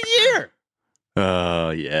 Every year.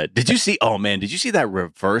 Yeah. Did you see that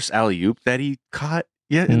reverse alley-oop that he caught?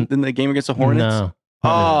 Yeah, in the game against the Hornets? No.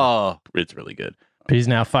 Oh, it's really good. But he's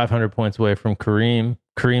now 500 points away from Kareem.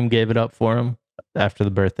 Kareem gave it up for him after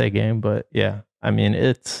the birthday game. But yeah, I mean,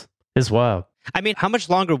 it's wild. I mean, how much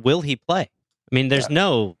longer will he play? I mean, there's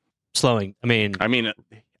no slowing. I mean,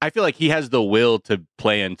 I feel like he has the will to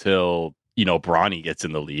play until, Bronny gets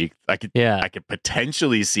in the league. I could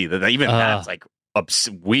potentially see that. Even that's like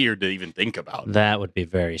weird to even think about. That would be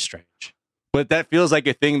very strange. But that feels like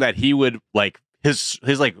a thing that he would like his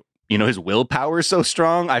like, his willpower is so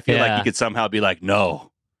strong. I feel like he could somehow be like,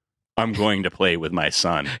 no, I'm going to play with my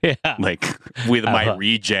son. Yeah. Like with my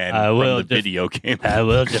regen from the video game. I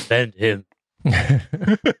will defend him. Right,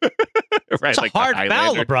 it's a hard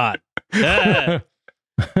foul, LeBron.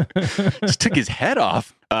 Just took his head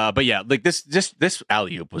off. But yeah, like this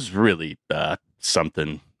alley-oop was really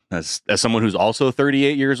something. As someone who's also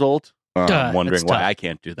 38 years old, wondering why I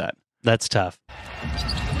can't do that. That's tough.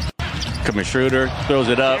 Coming Schroeder throws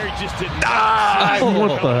it up.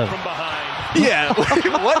 What the? Yeah,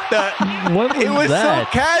 what the? What was it was that?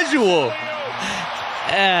 so casual.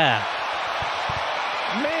 Yeah.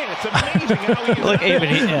 Man, it's amazing how he Look,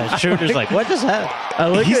 even Schroeder's like, what just happened? I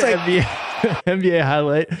look at NBA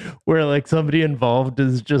highlight where like somebody involved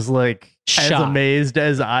is just like as amazed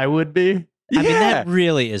as I would be. I mean, that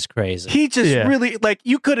really is crazy. He just really, like,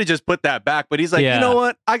 you could have just put that back, but he's like, you know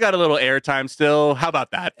what? I got a little airtime still. How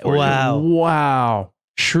about that for you? Wow.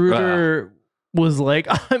 Schroeder was like,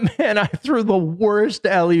 oh, man, I threw the worst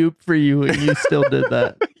alley-oop for you, and you still did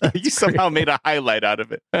that. You somehow made a highlight out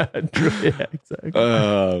of it. Yeah, exactly.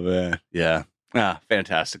 Oh, man. Yeah.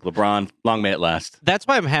 Fantastic. LeBron, long may it last. That's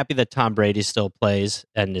why I'm happy that Tom Brady still plays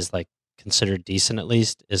and is, like, considered decent at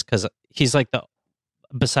least, is because he's like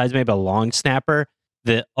besides maybe a long snapper,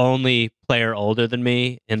 the only player older than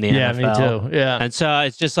me in the NFL. Yeah, me too. Yeah. And so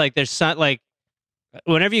it's just like, there's some, like,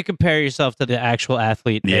 whenever you compare yourself to the actual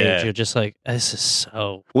athlete age, you're just like, this is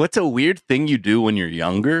so. What's a weird thing you do when you're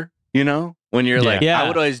younger, When you're like, I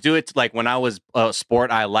would always do it to, like, when I was a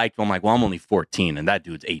sport I liked, I'm like, well, I'm only 14 and that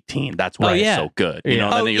dude's 18. That's why he's so good. And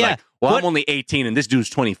then you're like, well, I'm only 18 and this dude's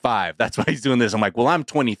 25. That's why he's doing this. I'm like, well, I'm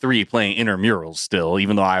 23 playing intramurals still,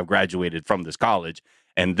 even though I graduated from this college.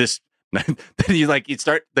 And this, you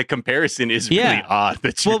start, the comparison is really odd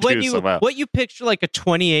that you do somehow. What you picture like a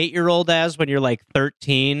 28-year-old as when you're like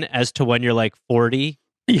 13 as to when you're like 40.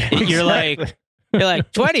 Yeah, you're like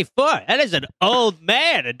 24. That is an old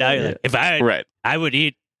man. And now you're like, if I would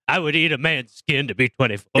eat a man's skin to be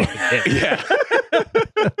 24. Yeah.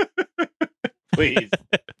 Please.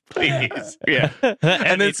 Yeah.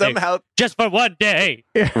 And then somehow, just for one day.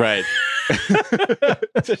 Right.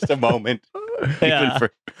 Just a moment. Even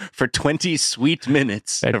for 20 sweet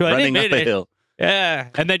minutes of running up a hill. Yeah.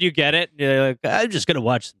 And then you get it. And you're like, I'm just going to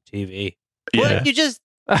watch some TV. Yeah. What? You just.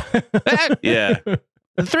 Yeah.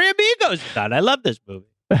 The Three Amigos. God, I love this movie.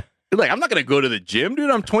 You're like, I'm not going to go to the gym, dude.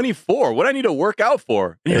 I'm 24. What do I need to work out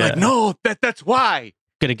for? And you're like, no, that's why.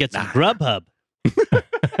 Gonna get some Grubhub.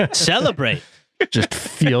 Celebrate. Just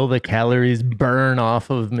feel the calories burn off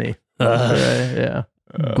of me. Yeah.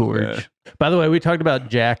 Gorge. Man. By the way, we talked about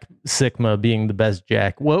Jack Sikma being the best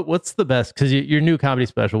Jack. What's the best? Because your new comedy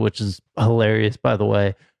special, which is hilarious, by the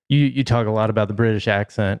way, you talk a lot about the British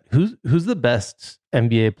accent. Who's the best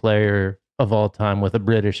NBA player of all time with a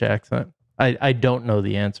British accent? I don't know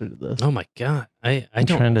the answer to this. Oh my God. I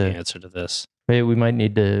don't know the answer to this. Maybe we might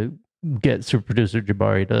need to get super producer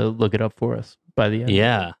Jabari to look it up for us by the end.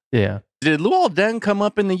 Yeah. Yeah. Did Luol Deng come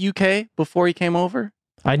up in the UK before he came over?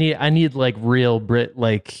 I need like real Brit,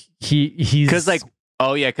 like he's because like,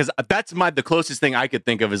 oh yeah, because that's the closest thing I could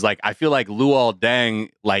think of is like, I feel like Luol Deng,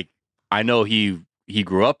 like I know he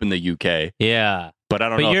grew up in the UK. Yeah. But I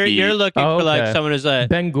don't know. You're looking for like someone who's like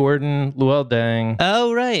Ben Gordon, Luol Deng.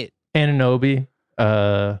 Oh, right. Anunoby.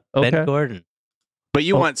 Okay. Ben Gordon. But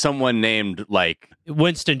you want someone named like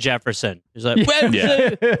Winston Jefferson. He's like,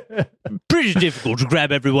 pretty difficult to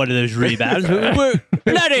grab every one of those rebounds. We worked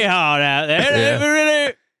bloody hard out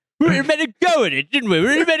there. We really made a go at it, didn't we? We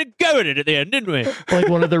really made a go at it at the end, didn't we? Like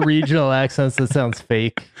one of the regional accents that sounds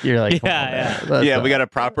fake. You're like, we got a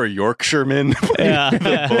proper Yorkshireman. Well,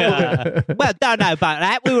 don't know about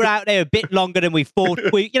that. We were out there a bit longer than we thought.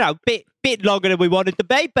 Bit longer than we wanted to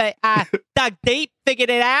be, but dug deep, figured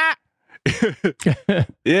it out.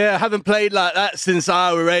 Yeah, I haven't played like that since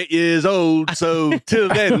I were 8 years old. So till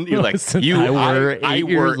then, you're like, I were 8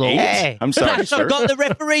 years old. Yeah. I'm sorry, Plus, sir. I've got the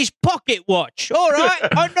referee's pocket watch. All right,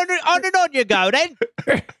 on and on you go then.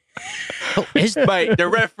 Mate, the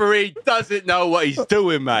referee doesn't know what he's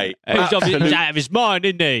doing, mate. He's out of his mind,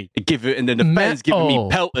 isn't he? And then the fans giving me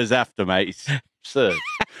pelters after, mate. It's absurd.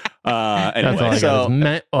 Anyway,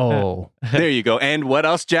 so there you go. And what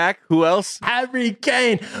else, Jack? Who else? Harry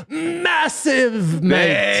Kane, massive, mate.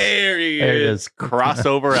 There he is.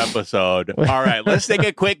 Crossover episode. All right, let's take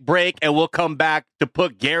a quick break, and we'll come back to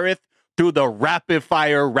put Gareth through the rapid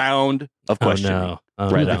fire round of questioning.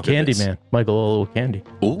 Right the Candy Man, Michael Olo Candy.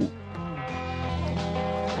 Ooh.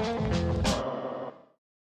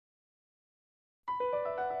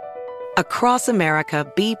 Across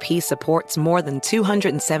America, BP supports more than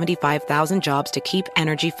 275,000 jobs to keep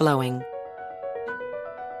energy flowing.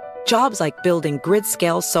 Jobs like building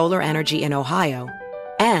grid-scale solar energy in Ohio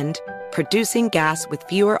and producing gas with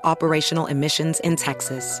fewer operational emissions in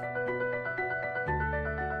Texas.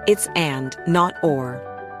 It's and, not or.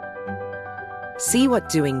 See what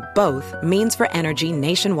doing both means for energy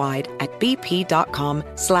nationwide at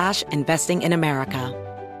bp.com/investing in America.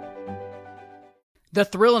 The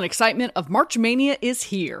thrill and excitement of March Mania is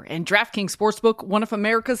here, and DraftKings Sportsbook, one of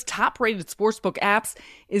America's top-rated sportsbook apps,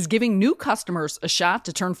 is giving new customers a shot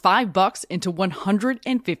to turn $5 into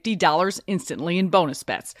 $150 instantly in bonus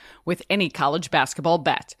bets with any college basketball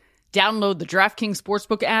bet. Download the DraftKings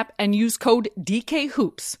Sportsbook app and use code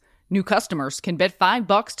DKHOOPS. New customers can bet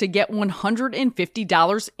 $5 to get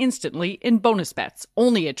 $150 instantly in bonus bets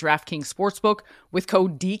only at DraftKings Sportsbook with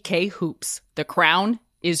code DKHOOPS. The crown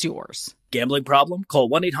is yours. Gambling problem? Call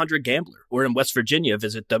 1-800-GAMBLER. Or in West Virginia,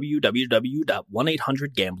 visit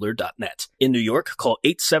www.1800gambler.net. In New York, call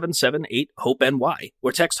 877-8-HOPE-NY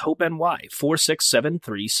or text HOPE-NY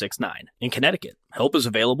 467-369. In Connecticut, help is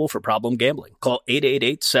available for problem gambling. Call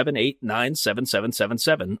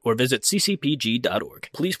 888-789-7777 or visit ccpg.org.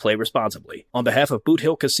 Please play responsibly. On behalf of Boot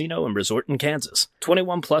Hill Casino and Resort in Kansas,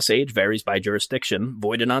 21 plus age varies by jurisdiction,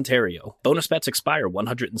 void in Ontario. Bonus bets expire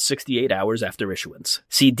 168 hours after issuance.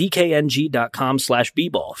 See dkng.com/bball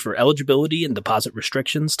for eligibility and deposit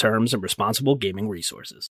restrictions, terms, and responsible gaming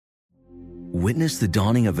resources. Witness the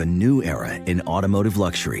dawning of a new era in automotive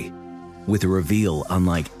luxury with a reveal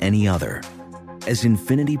unlike any other as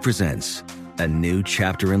Infiniti presents a new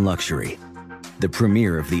chapter in luxury, the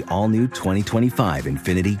premiere of the all-new 2025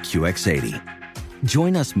 Infiniti QX80.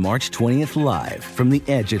 Join us March 20th live from the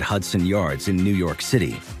Edge at Hudson Yards in New York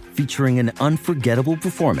City, featuring an unforgettable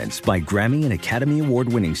performance by Grammy and Academy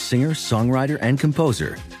Award-winning singer, songwriter, and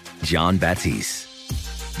composer, Jon Batiste.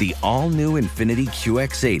 The all-new Infiniti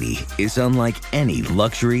QX80 is unlike any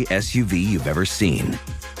luxury SUV you've ever seen.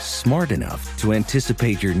 Smart enough to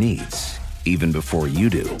anticipate your needs, even before you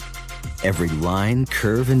do. Every line,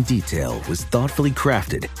 curve, and detail was thoughtfully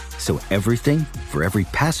crafted, so everything for every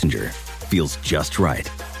passenger feels just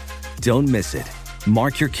right. Don't miss it.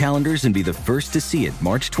 Mark your calendars and be the first to see it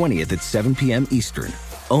March 20th at 7 p.m. Eastern,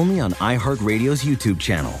 only on iHeartRadio's YouTube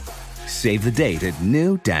channel. Save the date at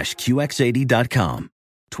new-QX80.com.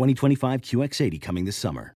 2025 QX80 coming this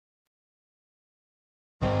summer.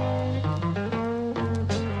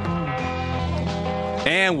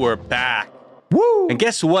 And we're back. Woo! And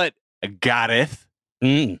guess what, Gareth?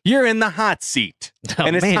 You're in the hot seat. Oh,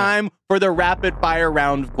 and it's man. time for the rapid fire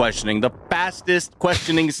round of questioning, the fastest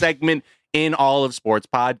questioning segment in all of sports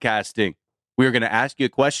podcasting. We're going to ask you a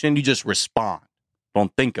question. You just respond.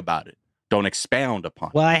 Don't think about it. Don't expound upon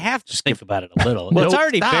it. Well, I have to think about it a little. Well, it's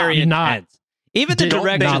already stop. very Not- intense. Even the Don't-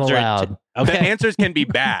 directions not are allowed. The okay. answers can be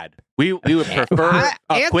bad. We would prefer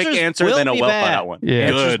a quick Answers answer will than a be well bad. thought out one. Yeah.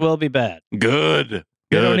 Answers Good. will be bad. Good.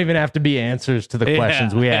 They Good. don't even have to be answers to the Yeah.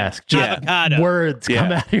 questions we ask. Just Avocado. words come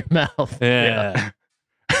Yeah. out of your mouth. Yeah.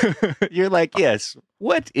 You're like, yes.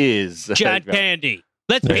 What is John Candy.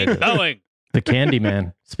 Let's keep going. The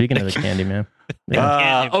Candyman. Speaking of the Candyman.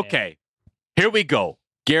 Candyman. Okay. Here we go.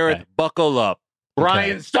 Gareth, Okay. buckle up.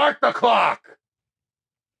 Brian, start the clock.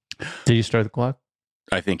 Did you start the clock?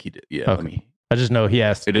 I think he did. Yeah. Okay. Let me. I just know he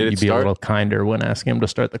asked Did you it to be a start? little kinder when asking him to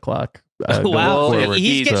start the clock. Going Wow. forward.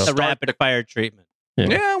 He's getting So- the rapid fire treatment.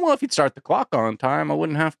 Yeah, well, if he'd start the clock on time, I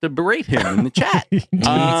wouldn't have to berate him in the chat Did he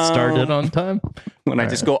start it on time? when I All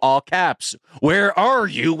just right. go all caps. Where are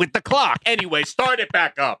you with the clock? Anyway, start it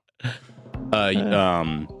back up.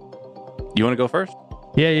 You want to go first?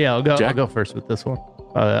 Yeah. I'll Jack? go first with this one.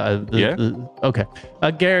 Okay.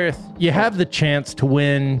 Gareth, you have the chance to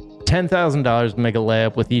win $10,000 to make a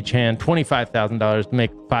layup with each hand, $25,000 to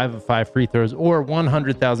make 5 of 5 free throws, or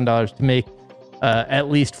 $100,000 to make at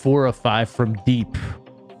least 4 of 5 from deep.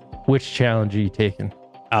 Which challenge are you taking?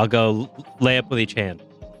 I'll go layup with each hand.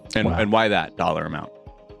 And why that dollar amount?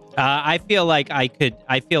 I feel like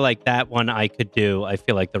that one I could do. I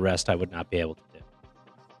feel like the rest I would not be able to do.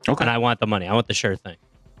 Okay. And I want the money. I want the sure thing.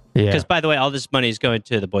 Yeah. Because, by the way, all this money is going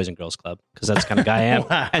to the Boys and Girls Club because that's the kind of guy I am.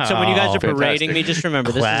 And so when you guys are berating Fantastic. me, just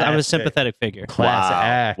remember, I'm a Classic. sympathetic figure. Class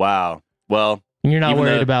act. Wow. Well, And you're not Even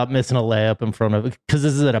worried though- about missing a layup in front of it because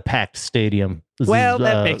this is at a packed stadium. This Well, is,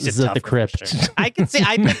 that makes it this is at the tougher for crypt. sure. I can see.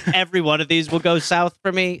 I think every one of these will go south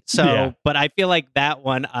for me. So, Yeah. but I feel like that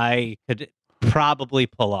one I could probably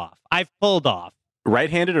pull off. I've pulled off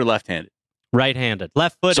right-handed or left-handed? right-handed,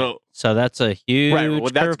 left-footed. So that's a huge. Right. Well,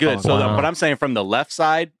 that's good. curveball. So, Wow. but I'm saying from the left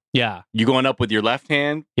side, yeah, you going up with your left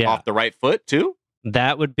hand Yeah. off the right foot too?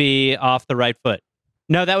 that would be off the right foot.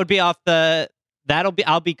 No, that would be off the.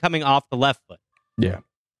 I'll be coming off the left foot. Yeah.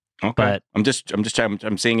 Okay. But-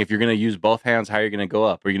 I'm saying if you're going to use both hands, how are you going to go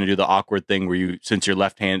up? Are you going to do the awkward thing where you, since your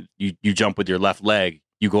left hand, you jump with your left leg,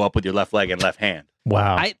 you go up with your left leg and left hand?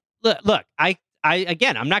 Wow. Look.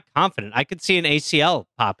 Again, I'm not confident. I could see an ACL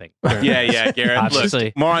popping. Yeah, Gareth. Obviously.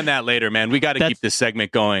 Look, more on that later, man. We got to That's- keep this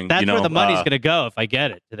segment going. That's you know, where the money's going to go if I get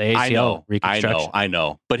it to the ACL reconstruction. I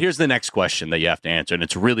know. But here's the next question that you have to answer, and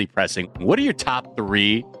it's really pressing. What are your top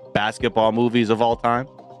 3 basketball movies of all time?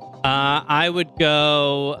 I would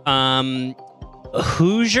go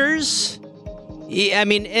Hoosiers. Yeah, I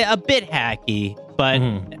mean, a bit hacky,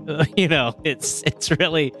 but you know, it's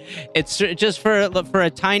just for a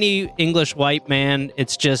tiny English white man.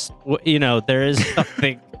 It's just there is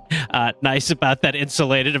something nice about that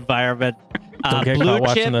insulated environment. Don't get Blue caught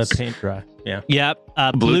watching the Chips. paint dry. Yeah. Yep.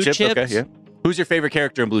 Blue Chips. Okay, yeah. Who's your favorite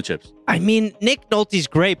character in Blue Chips? I mean, Nick Nolte's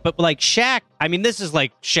great, but like Shaq. I mean, this is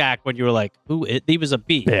like Shaq when you were like, he was a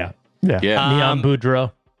beast. Yeah. Yeah. Neon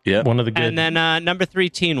Boudreaux. Yeah. One of the good. And then number 3,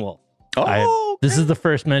 Teen Wolf. This is the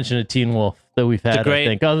first mention of Teen Wolf that we've had, great- I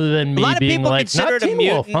think, other than me lot of being people like, consider not it a Teen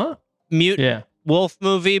Wolf, mutant. huh? Mutant Yeah. Wolf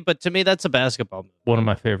movie, but to me, that's a basketball movie. One of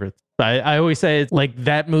my favorites. I always say it's like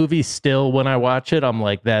that movie still when I watch it, I'm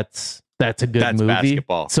like, that's a good That's movie.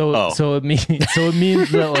 basketball. So it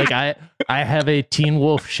means that like I have a Teen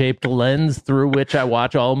Wolf shaped lens through which I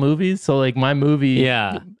watch all movies. So like my movie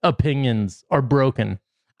opinions are broken.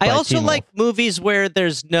 I by also Teen like movies where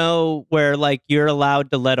where like you're allowed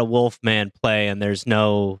to let a wolf man play and there's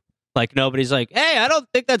no, like nobody's like, hey, I don't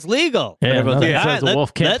think that's legal. Yeah, And everyone's nothing like, says "All right, a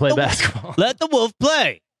wolf can't let play the- basketball." Let the wolf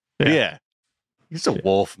play. Yeah. He's a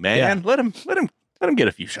wolf, man. Let him get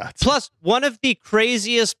a few shots. Plus, one of the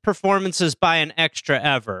craziest performances by an extra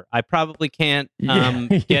ever. I probably can't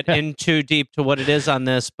get in too deep to what it is on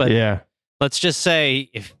this, but let's just say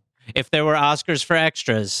if there were Oscars for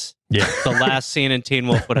extras, the last scene in Teen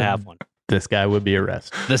Wolf would have one. This guy would be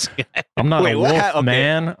arrested. This guy. I'm not Wait, a what wolf, okay.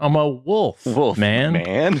 man. I'm a wolf, Man.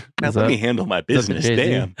 Now Is let that- me handle my is that business.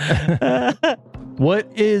 Jay-Z? Damn. What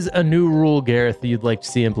is a new rule, Gareth, that you'd like to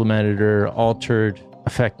see implemented or altered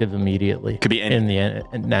effective immediately? Could be in the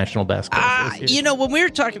National Basketball Association. When we were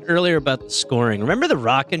talking earlier about the scoring, remember the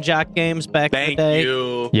Rock and Jock games back in the Thank day?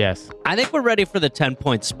 you. Yes. I think we're ready for the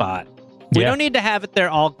 10-point spot. We don't need to have it there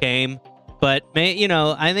all game, but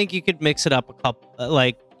I think you could mix it up a couple,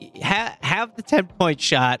 have the 10-point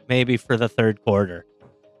shot maybe for the third quarter,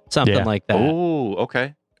 something like that. Oh,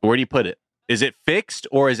 okay. Where do you put it? Is it fixed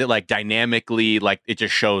or is it like dynamically, like it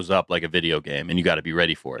just shows up like a video game and you got to be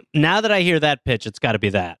ready for it? Now that I hear that pitch, it's got to be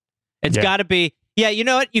that. It's got to be, you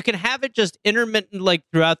know what? You can have it just intermittent like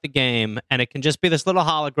throughout the game, and it can just be this little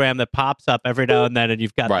hologram that pops up every now and then, and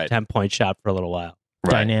you've got the 10-point shot for a little while.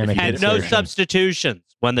 Right. Dynamic. And no substitutions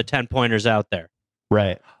when the 10-pointer's out there.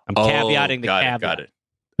 Right. I'm caveating the caveat. Got it.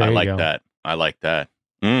 There I you like go. that. I like that.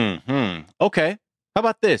 Okay. How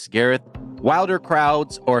about this, Gareth? Wilder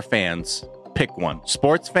crowds or fans? Pick one.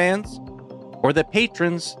 Sports fans or the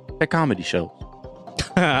patrons at comedy shows?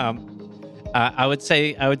 I would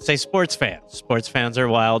say sports fans. Sports fans are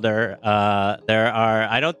wilder. I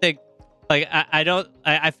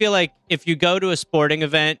feel like if you go to a sporting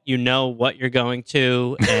event, you know what you're going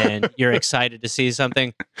to and you're excited to see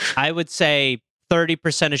something. I would say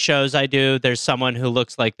 30% of shows I do, there's someone who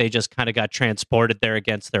looks like they just kind of got transported there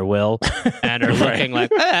against their will and are looking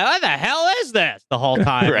like, hey, what the hell is this the whole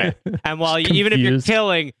time? Right. And while even if you're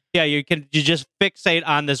killing, you just fixate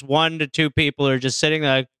on this 1 to 2 people who are just sitting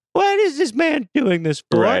there like, what is this man doing this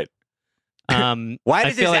for? Right. Why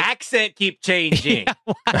does his like, accent keep changing?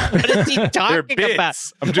 What is he talking about?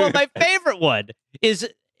 Well, my favorite one is,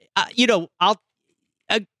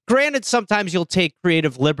 granted, sometimes you'll take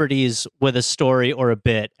creative liberties with a story or a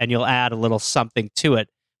bit, and you'll add a little something to it.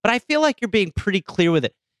 But I feel like you're being pretty clear with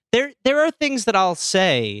it. There are things that I'll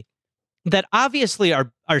say that obviously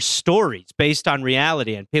are stories based on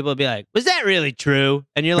reality, and people will be like, was that really true?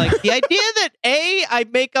 And you're like, the idea that A, I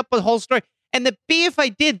make up a whole story, and that B, if I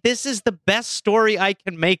did, this is the best story I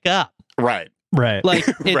can make up. Right. Like,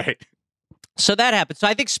 Right. So that happens. So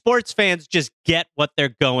I think sports fans just get what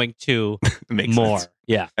they're going to more. Sense.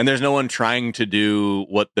 Yeah. And there's no one trying to do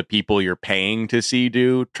what the people you're paying to see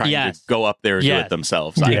do, trying to go up there and do it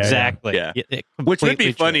themselves. Exactly. Yeah. Which would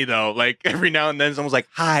be funny though. Like every now and then someone's like,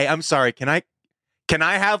 "Hi, I'm sorry. Can I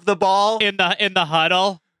have the ball in the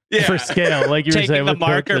huddle?" Yeah. For scale, like you were saying, taking the with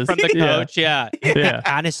marker coaches. from the coach. Yeah.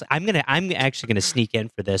 Honestly, I'm actually gonna sneak in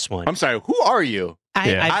for this one. I'm sorry. Who are you?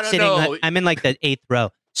 I'm don't know. I'm in like the 8th row.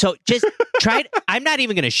 So just try. I'm not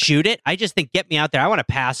even going to shoot it. I just think get me out there. I want to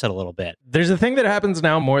pass it a little bit. There's a thing that happens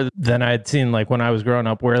now more than I'd seen like when I was growing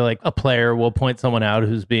up, where like a player will point someone out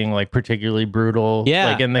who's being like particularly brutal. Yeah,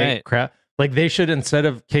 like, and they like they should, instead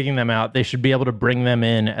of kicking them out, they should be able to bring them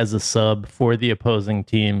in as a sub for the opposing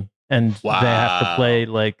team, and they have to play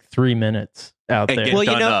like 3 minutes out And there. get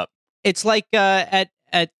done up. It's like at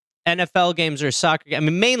NFL games or soccer games, I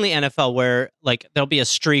mean, mainly NFL, where like there'll be a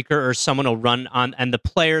streaker or someone will run on and the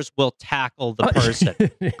players will tackle the person.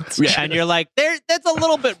 And you're like, that's a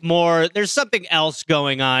little bit more. There's something else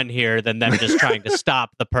going on here than them just trying to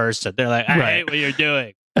stop the person. They're like, I hate what you're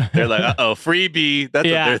doing. They're like, uh-oh, freebie. That's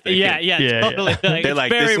what they're thinking. Yeah, totally. Like, they're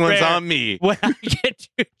like, this one's on me. When I get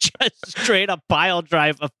to just straight up pile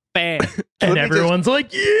drive a fan. And everyone's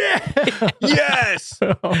like, yes!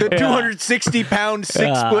 The 260-pound,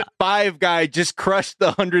 6'5" guy just crushed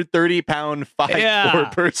the 130-pound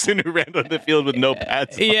 5'4" person who ran on the field with no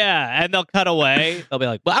pads on. Yeah, and they'll cut away. They'll be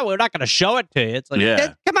like, well, we're not going to show it to you. It's like,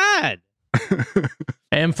 come on.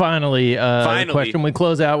 And finally, the question we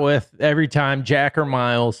close out with every time, Jack or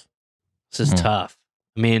Miles? This is tough.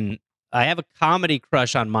 I mean, I have a comedy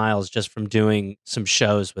crush on Miles just from doing some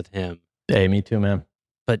shows with him. Hey, me too, man.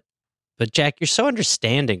 But Jack, you're so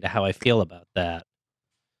understanding to how I feel about that.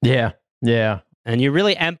 Yeah. And you're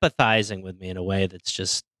really empathizing with me in a way that's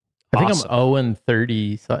just awesome. I think I'm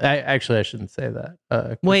 0-30. So I shouldn't say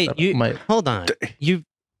that. Wait, hold on. You're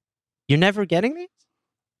never getting these?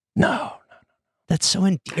 No. That's so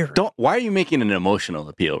endearing. Why are you making an emotional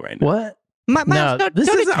appeal right now? What? I'm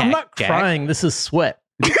not crying. This is sweat.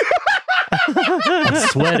 I'm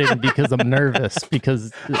sweating because I'm nervous,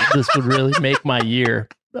 because this would really make my year.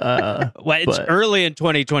 It's early in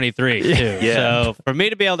 2023 too. Yeah. So for me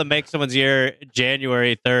to be able to make someone's year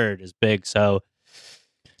January 3rd is big. So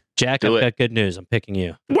Jack, I've got good news. I'm picking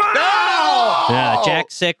you. Wow! Yeah,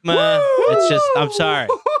 Jack Sigma. Woo! It's just, I'm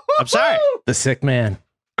sorry. The sick man.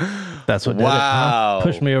 That's what did it. Wow.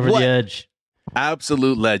 Pushed me over the edge.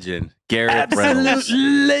 Absolute legend. Gareth Reynolds.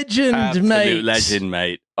 Absolute legend,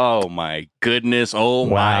 mate. Oh, my goodness. Oh,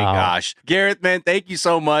 my gosh. Gareth, man, thank you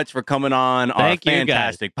so much for coming on our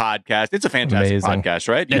fantastic podcast. It's a fantastic podcast,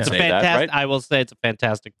 right? It's a fantastic, right? I will say it's a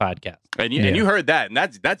fantastic podcast. And you heard that. And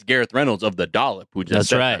that's Gareth Reynolds of The Dollop who just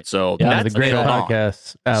said that. So that's the great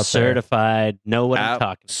podcast out certified. Know what I'm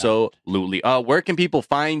talking about. Absolutely. Where can people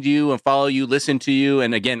find you and follow you, listen to you?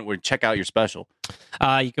 And again, check out your special.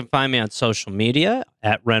 You can find me on social media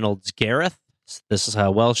at Reynolds Gareth. This is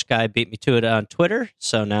how Welsh guy beat me to it on Twitter.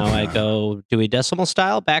 So now I go Dewey Decimal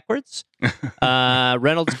style backwards.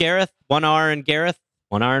 Reynolds Gareth, 1 R in Gareth,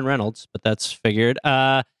 one R in Reynolds, but that's figured.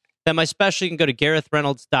 Then my special, you can go to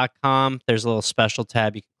GarethReynolds.com. There's a little special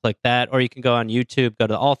tab. You can click that, or you can go on YouTube, go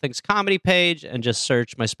to the All Things Comedy page, and just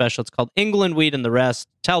search my special. It's called England, Weed, and the Rest.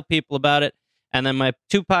 Tell people about it. And then my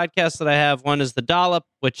 2 podcasts that I have, one is The Dollop,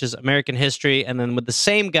 which is American history, and then with the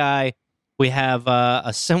same guy, we have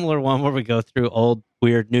a similar one where we go through old,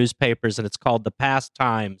 weird newspapers, and it's called The Past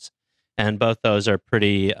Times. And both those are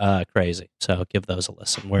pretty crazy. So give those a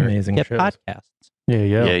listen. We're amazing get shows. Podcasts.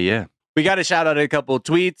 Yeah. We got to shout out a couple of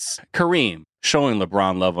tweets. Kareem showing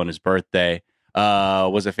LeBron love on his birthday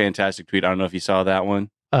was a fantastic tweet. I don't know if you saw that one.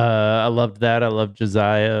 I loved that. I love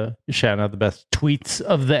Josiah shouting out the best tweets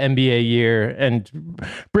of the NBA year and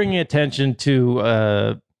bringing attention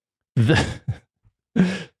to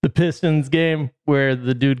the Pistons game where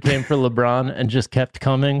the dude came for LeBron and just kept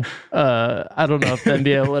coming. I don't know if the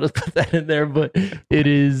NBA will let us put that in there, but it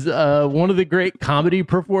is one of the great comedy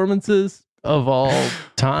performances of all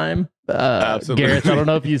time. Absolutely. Gareth, I don't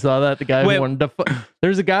know if you saw that. The guy who wanted to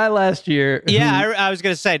there's a guy last year. I was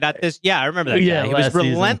going to say, not this. Yeah, I remember that guy. He was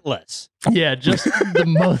relentless. Yeah, just the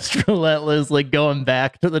most relentless, like going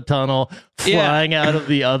back to the tunnel, flying out of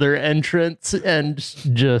the other entrance, and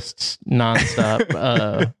just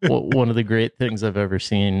nonstop. One of the great things I've ever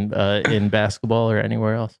seen in basketball or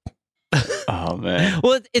anywhere else. Oh man.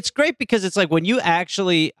 Well, it's great because it's like when you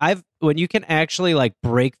can actually like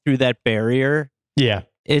break through that barrier. Yeah.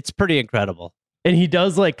 It's pretty incredible. And he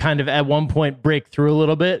does like kind of at one point break through a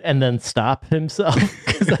little bit and then stop himself.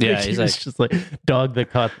 Yeah, he's like, just like dog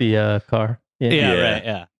that caught the car. Right.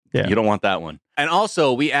 Yeah. You don't want that one. And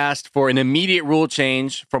also, we asked for an immediate rule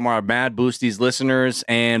change from our Mad Boosties listeners,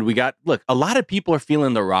 and we got, look, a lot of people are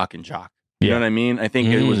feeling the rock and jock. You know what I mean? I think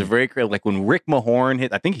it was a very clear, like when Rick Mahorn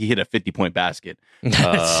hit, I think he hit a 50-point basket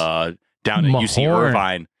down at UC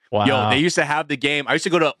Irvine. Wow. Yo, they used to have the game. I used to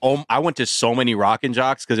go to, I went to so many Rock and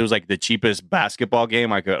Jocks because it was like the cheapest basketball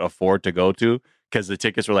game I could afford to go to because the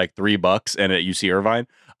tickets were like $3 and at UC Irvine.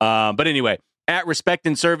 But anyway, at Respect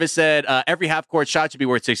and Service said, every half-court shot should be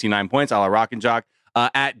worth 69 points, a la Rock and Jock.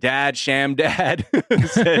 At Dad Sham Dad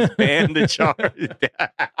says ban the charge.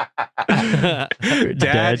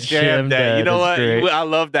 Dad Sham Dad. You know what? Great. I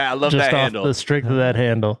love that. I love just that off handle. The strength of that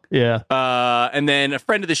handle. Yeah. And then a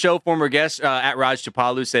friend of the show, former guest at Raj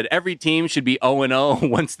Chapalu said every team should be 0-0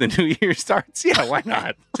 once the new year starts. Yeah, why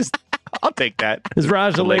not? I'll take that. Is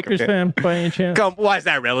Raj a Lakers fan by any chance? Why is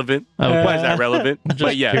that relevant? Why is that relevant?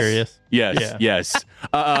 Just curious. Yes.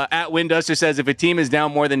 At Winduster says if a team is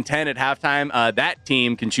down more than 10 at halftime, that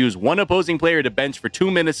team can choose one opposing player to bench for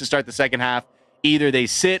 2 minutes to start the second half. Either they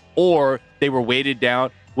sit or they were weighted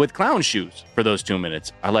down with clown shoes for those 2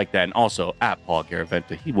 minutes. I like that. And also at Paul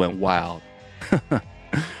Garaventa, he went wild.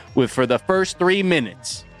 For the first 3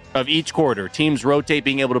 minutes of each quarter, teams rotate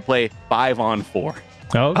being able to play 5-on-4.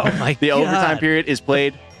 Oh my The God. overtime period is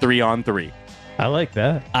played 3-on-3. I like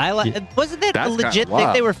that. Wasn't that That's a legit kinda thing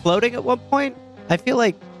wild. they were floating at one point? I feel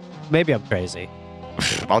like maybe I'm crazy.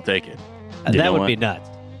 I'll take it. That would be nuts.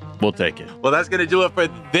 We'll take it. Well, that's going to do it for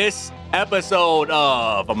this episode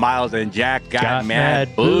of Miles and Jack Got Mad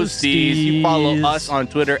Boosties. You follow us on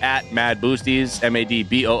Twitter at Mad Boosties,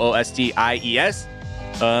 MADBOOSTIES.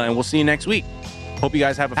 And we'll see you next week. Hope you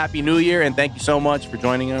guys have a happy new year, and thank you so much for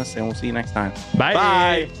joining us, and we'll see you next time. Bye.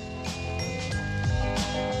 Bye.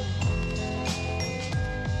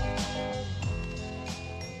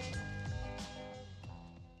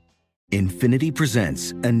 Infinity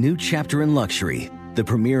presents a new chapter in luxury, the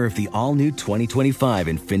premiere of the all-new 2025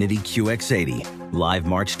 Infinity QX80, live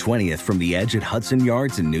March 20th from the Edge at Hudson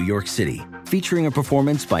Yards in New York City, featuring a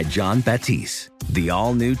performance by John Batiste. The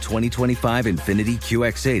all-new 2025 Infinity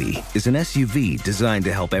QX80 is an SUV designed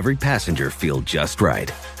to help every passenger feel just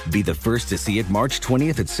right. Be the first to see it March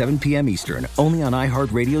 20th at 7 p.m. Eastern, only on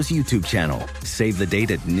iHeartRadio's YouTube channel. Save the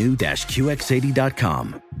date at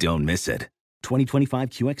new-QX80.com. Don't miss it. 2025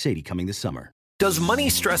 QX80 coming this summer. Does money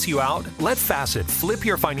stress you out? Let Facet flip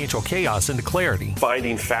your financial chaos into clarity.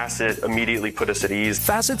 Finding Facet immediately put us at ease.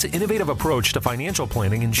 Facet's innovative approach to financial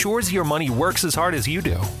planning ensures your money works as hard as you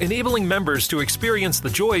do, enabling members to experience the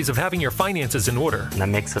joys of having your finances in order. That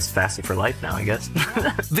makes us Facet for life now, I guess.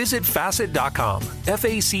 Visit Facet.com,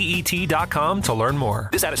 FACET.com to learn more.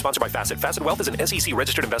 This ad is sponsored by Facet. Facet Wealth is an SEC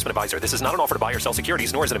registered investment advisor. This is not an offer to buy or sell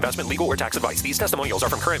securities, nor is it investment, legal, or tax advice. These testimonials are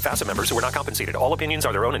from current Facet members who are not compensated. All opinions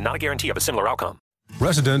are their own and not a guarantee of a similar outcome.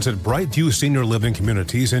 Residents at Brightview Senior Living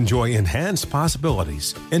Communities enjoy enhanced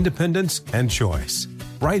possibilities, independence, and choice.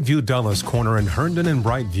 Brightview Dulles Corner in Herndon and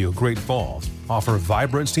Brightview, Great Falls, offer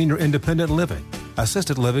vibrant senior independent living,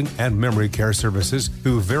 assisted living, and memory care services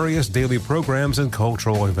through various daily programs and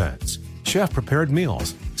cultural events. Chef-prepared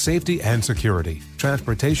meals, safety and security,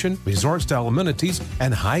 transportation, resort-style amenities,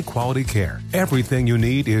 and high-quality care. Everything you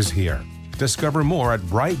need is here. Discover more at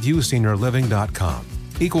brightviewseniorliving.com.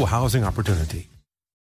 Equal housing opportunity.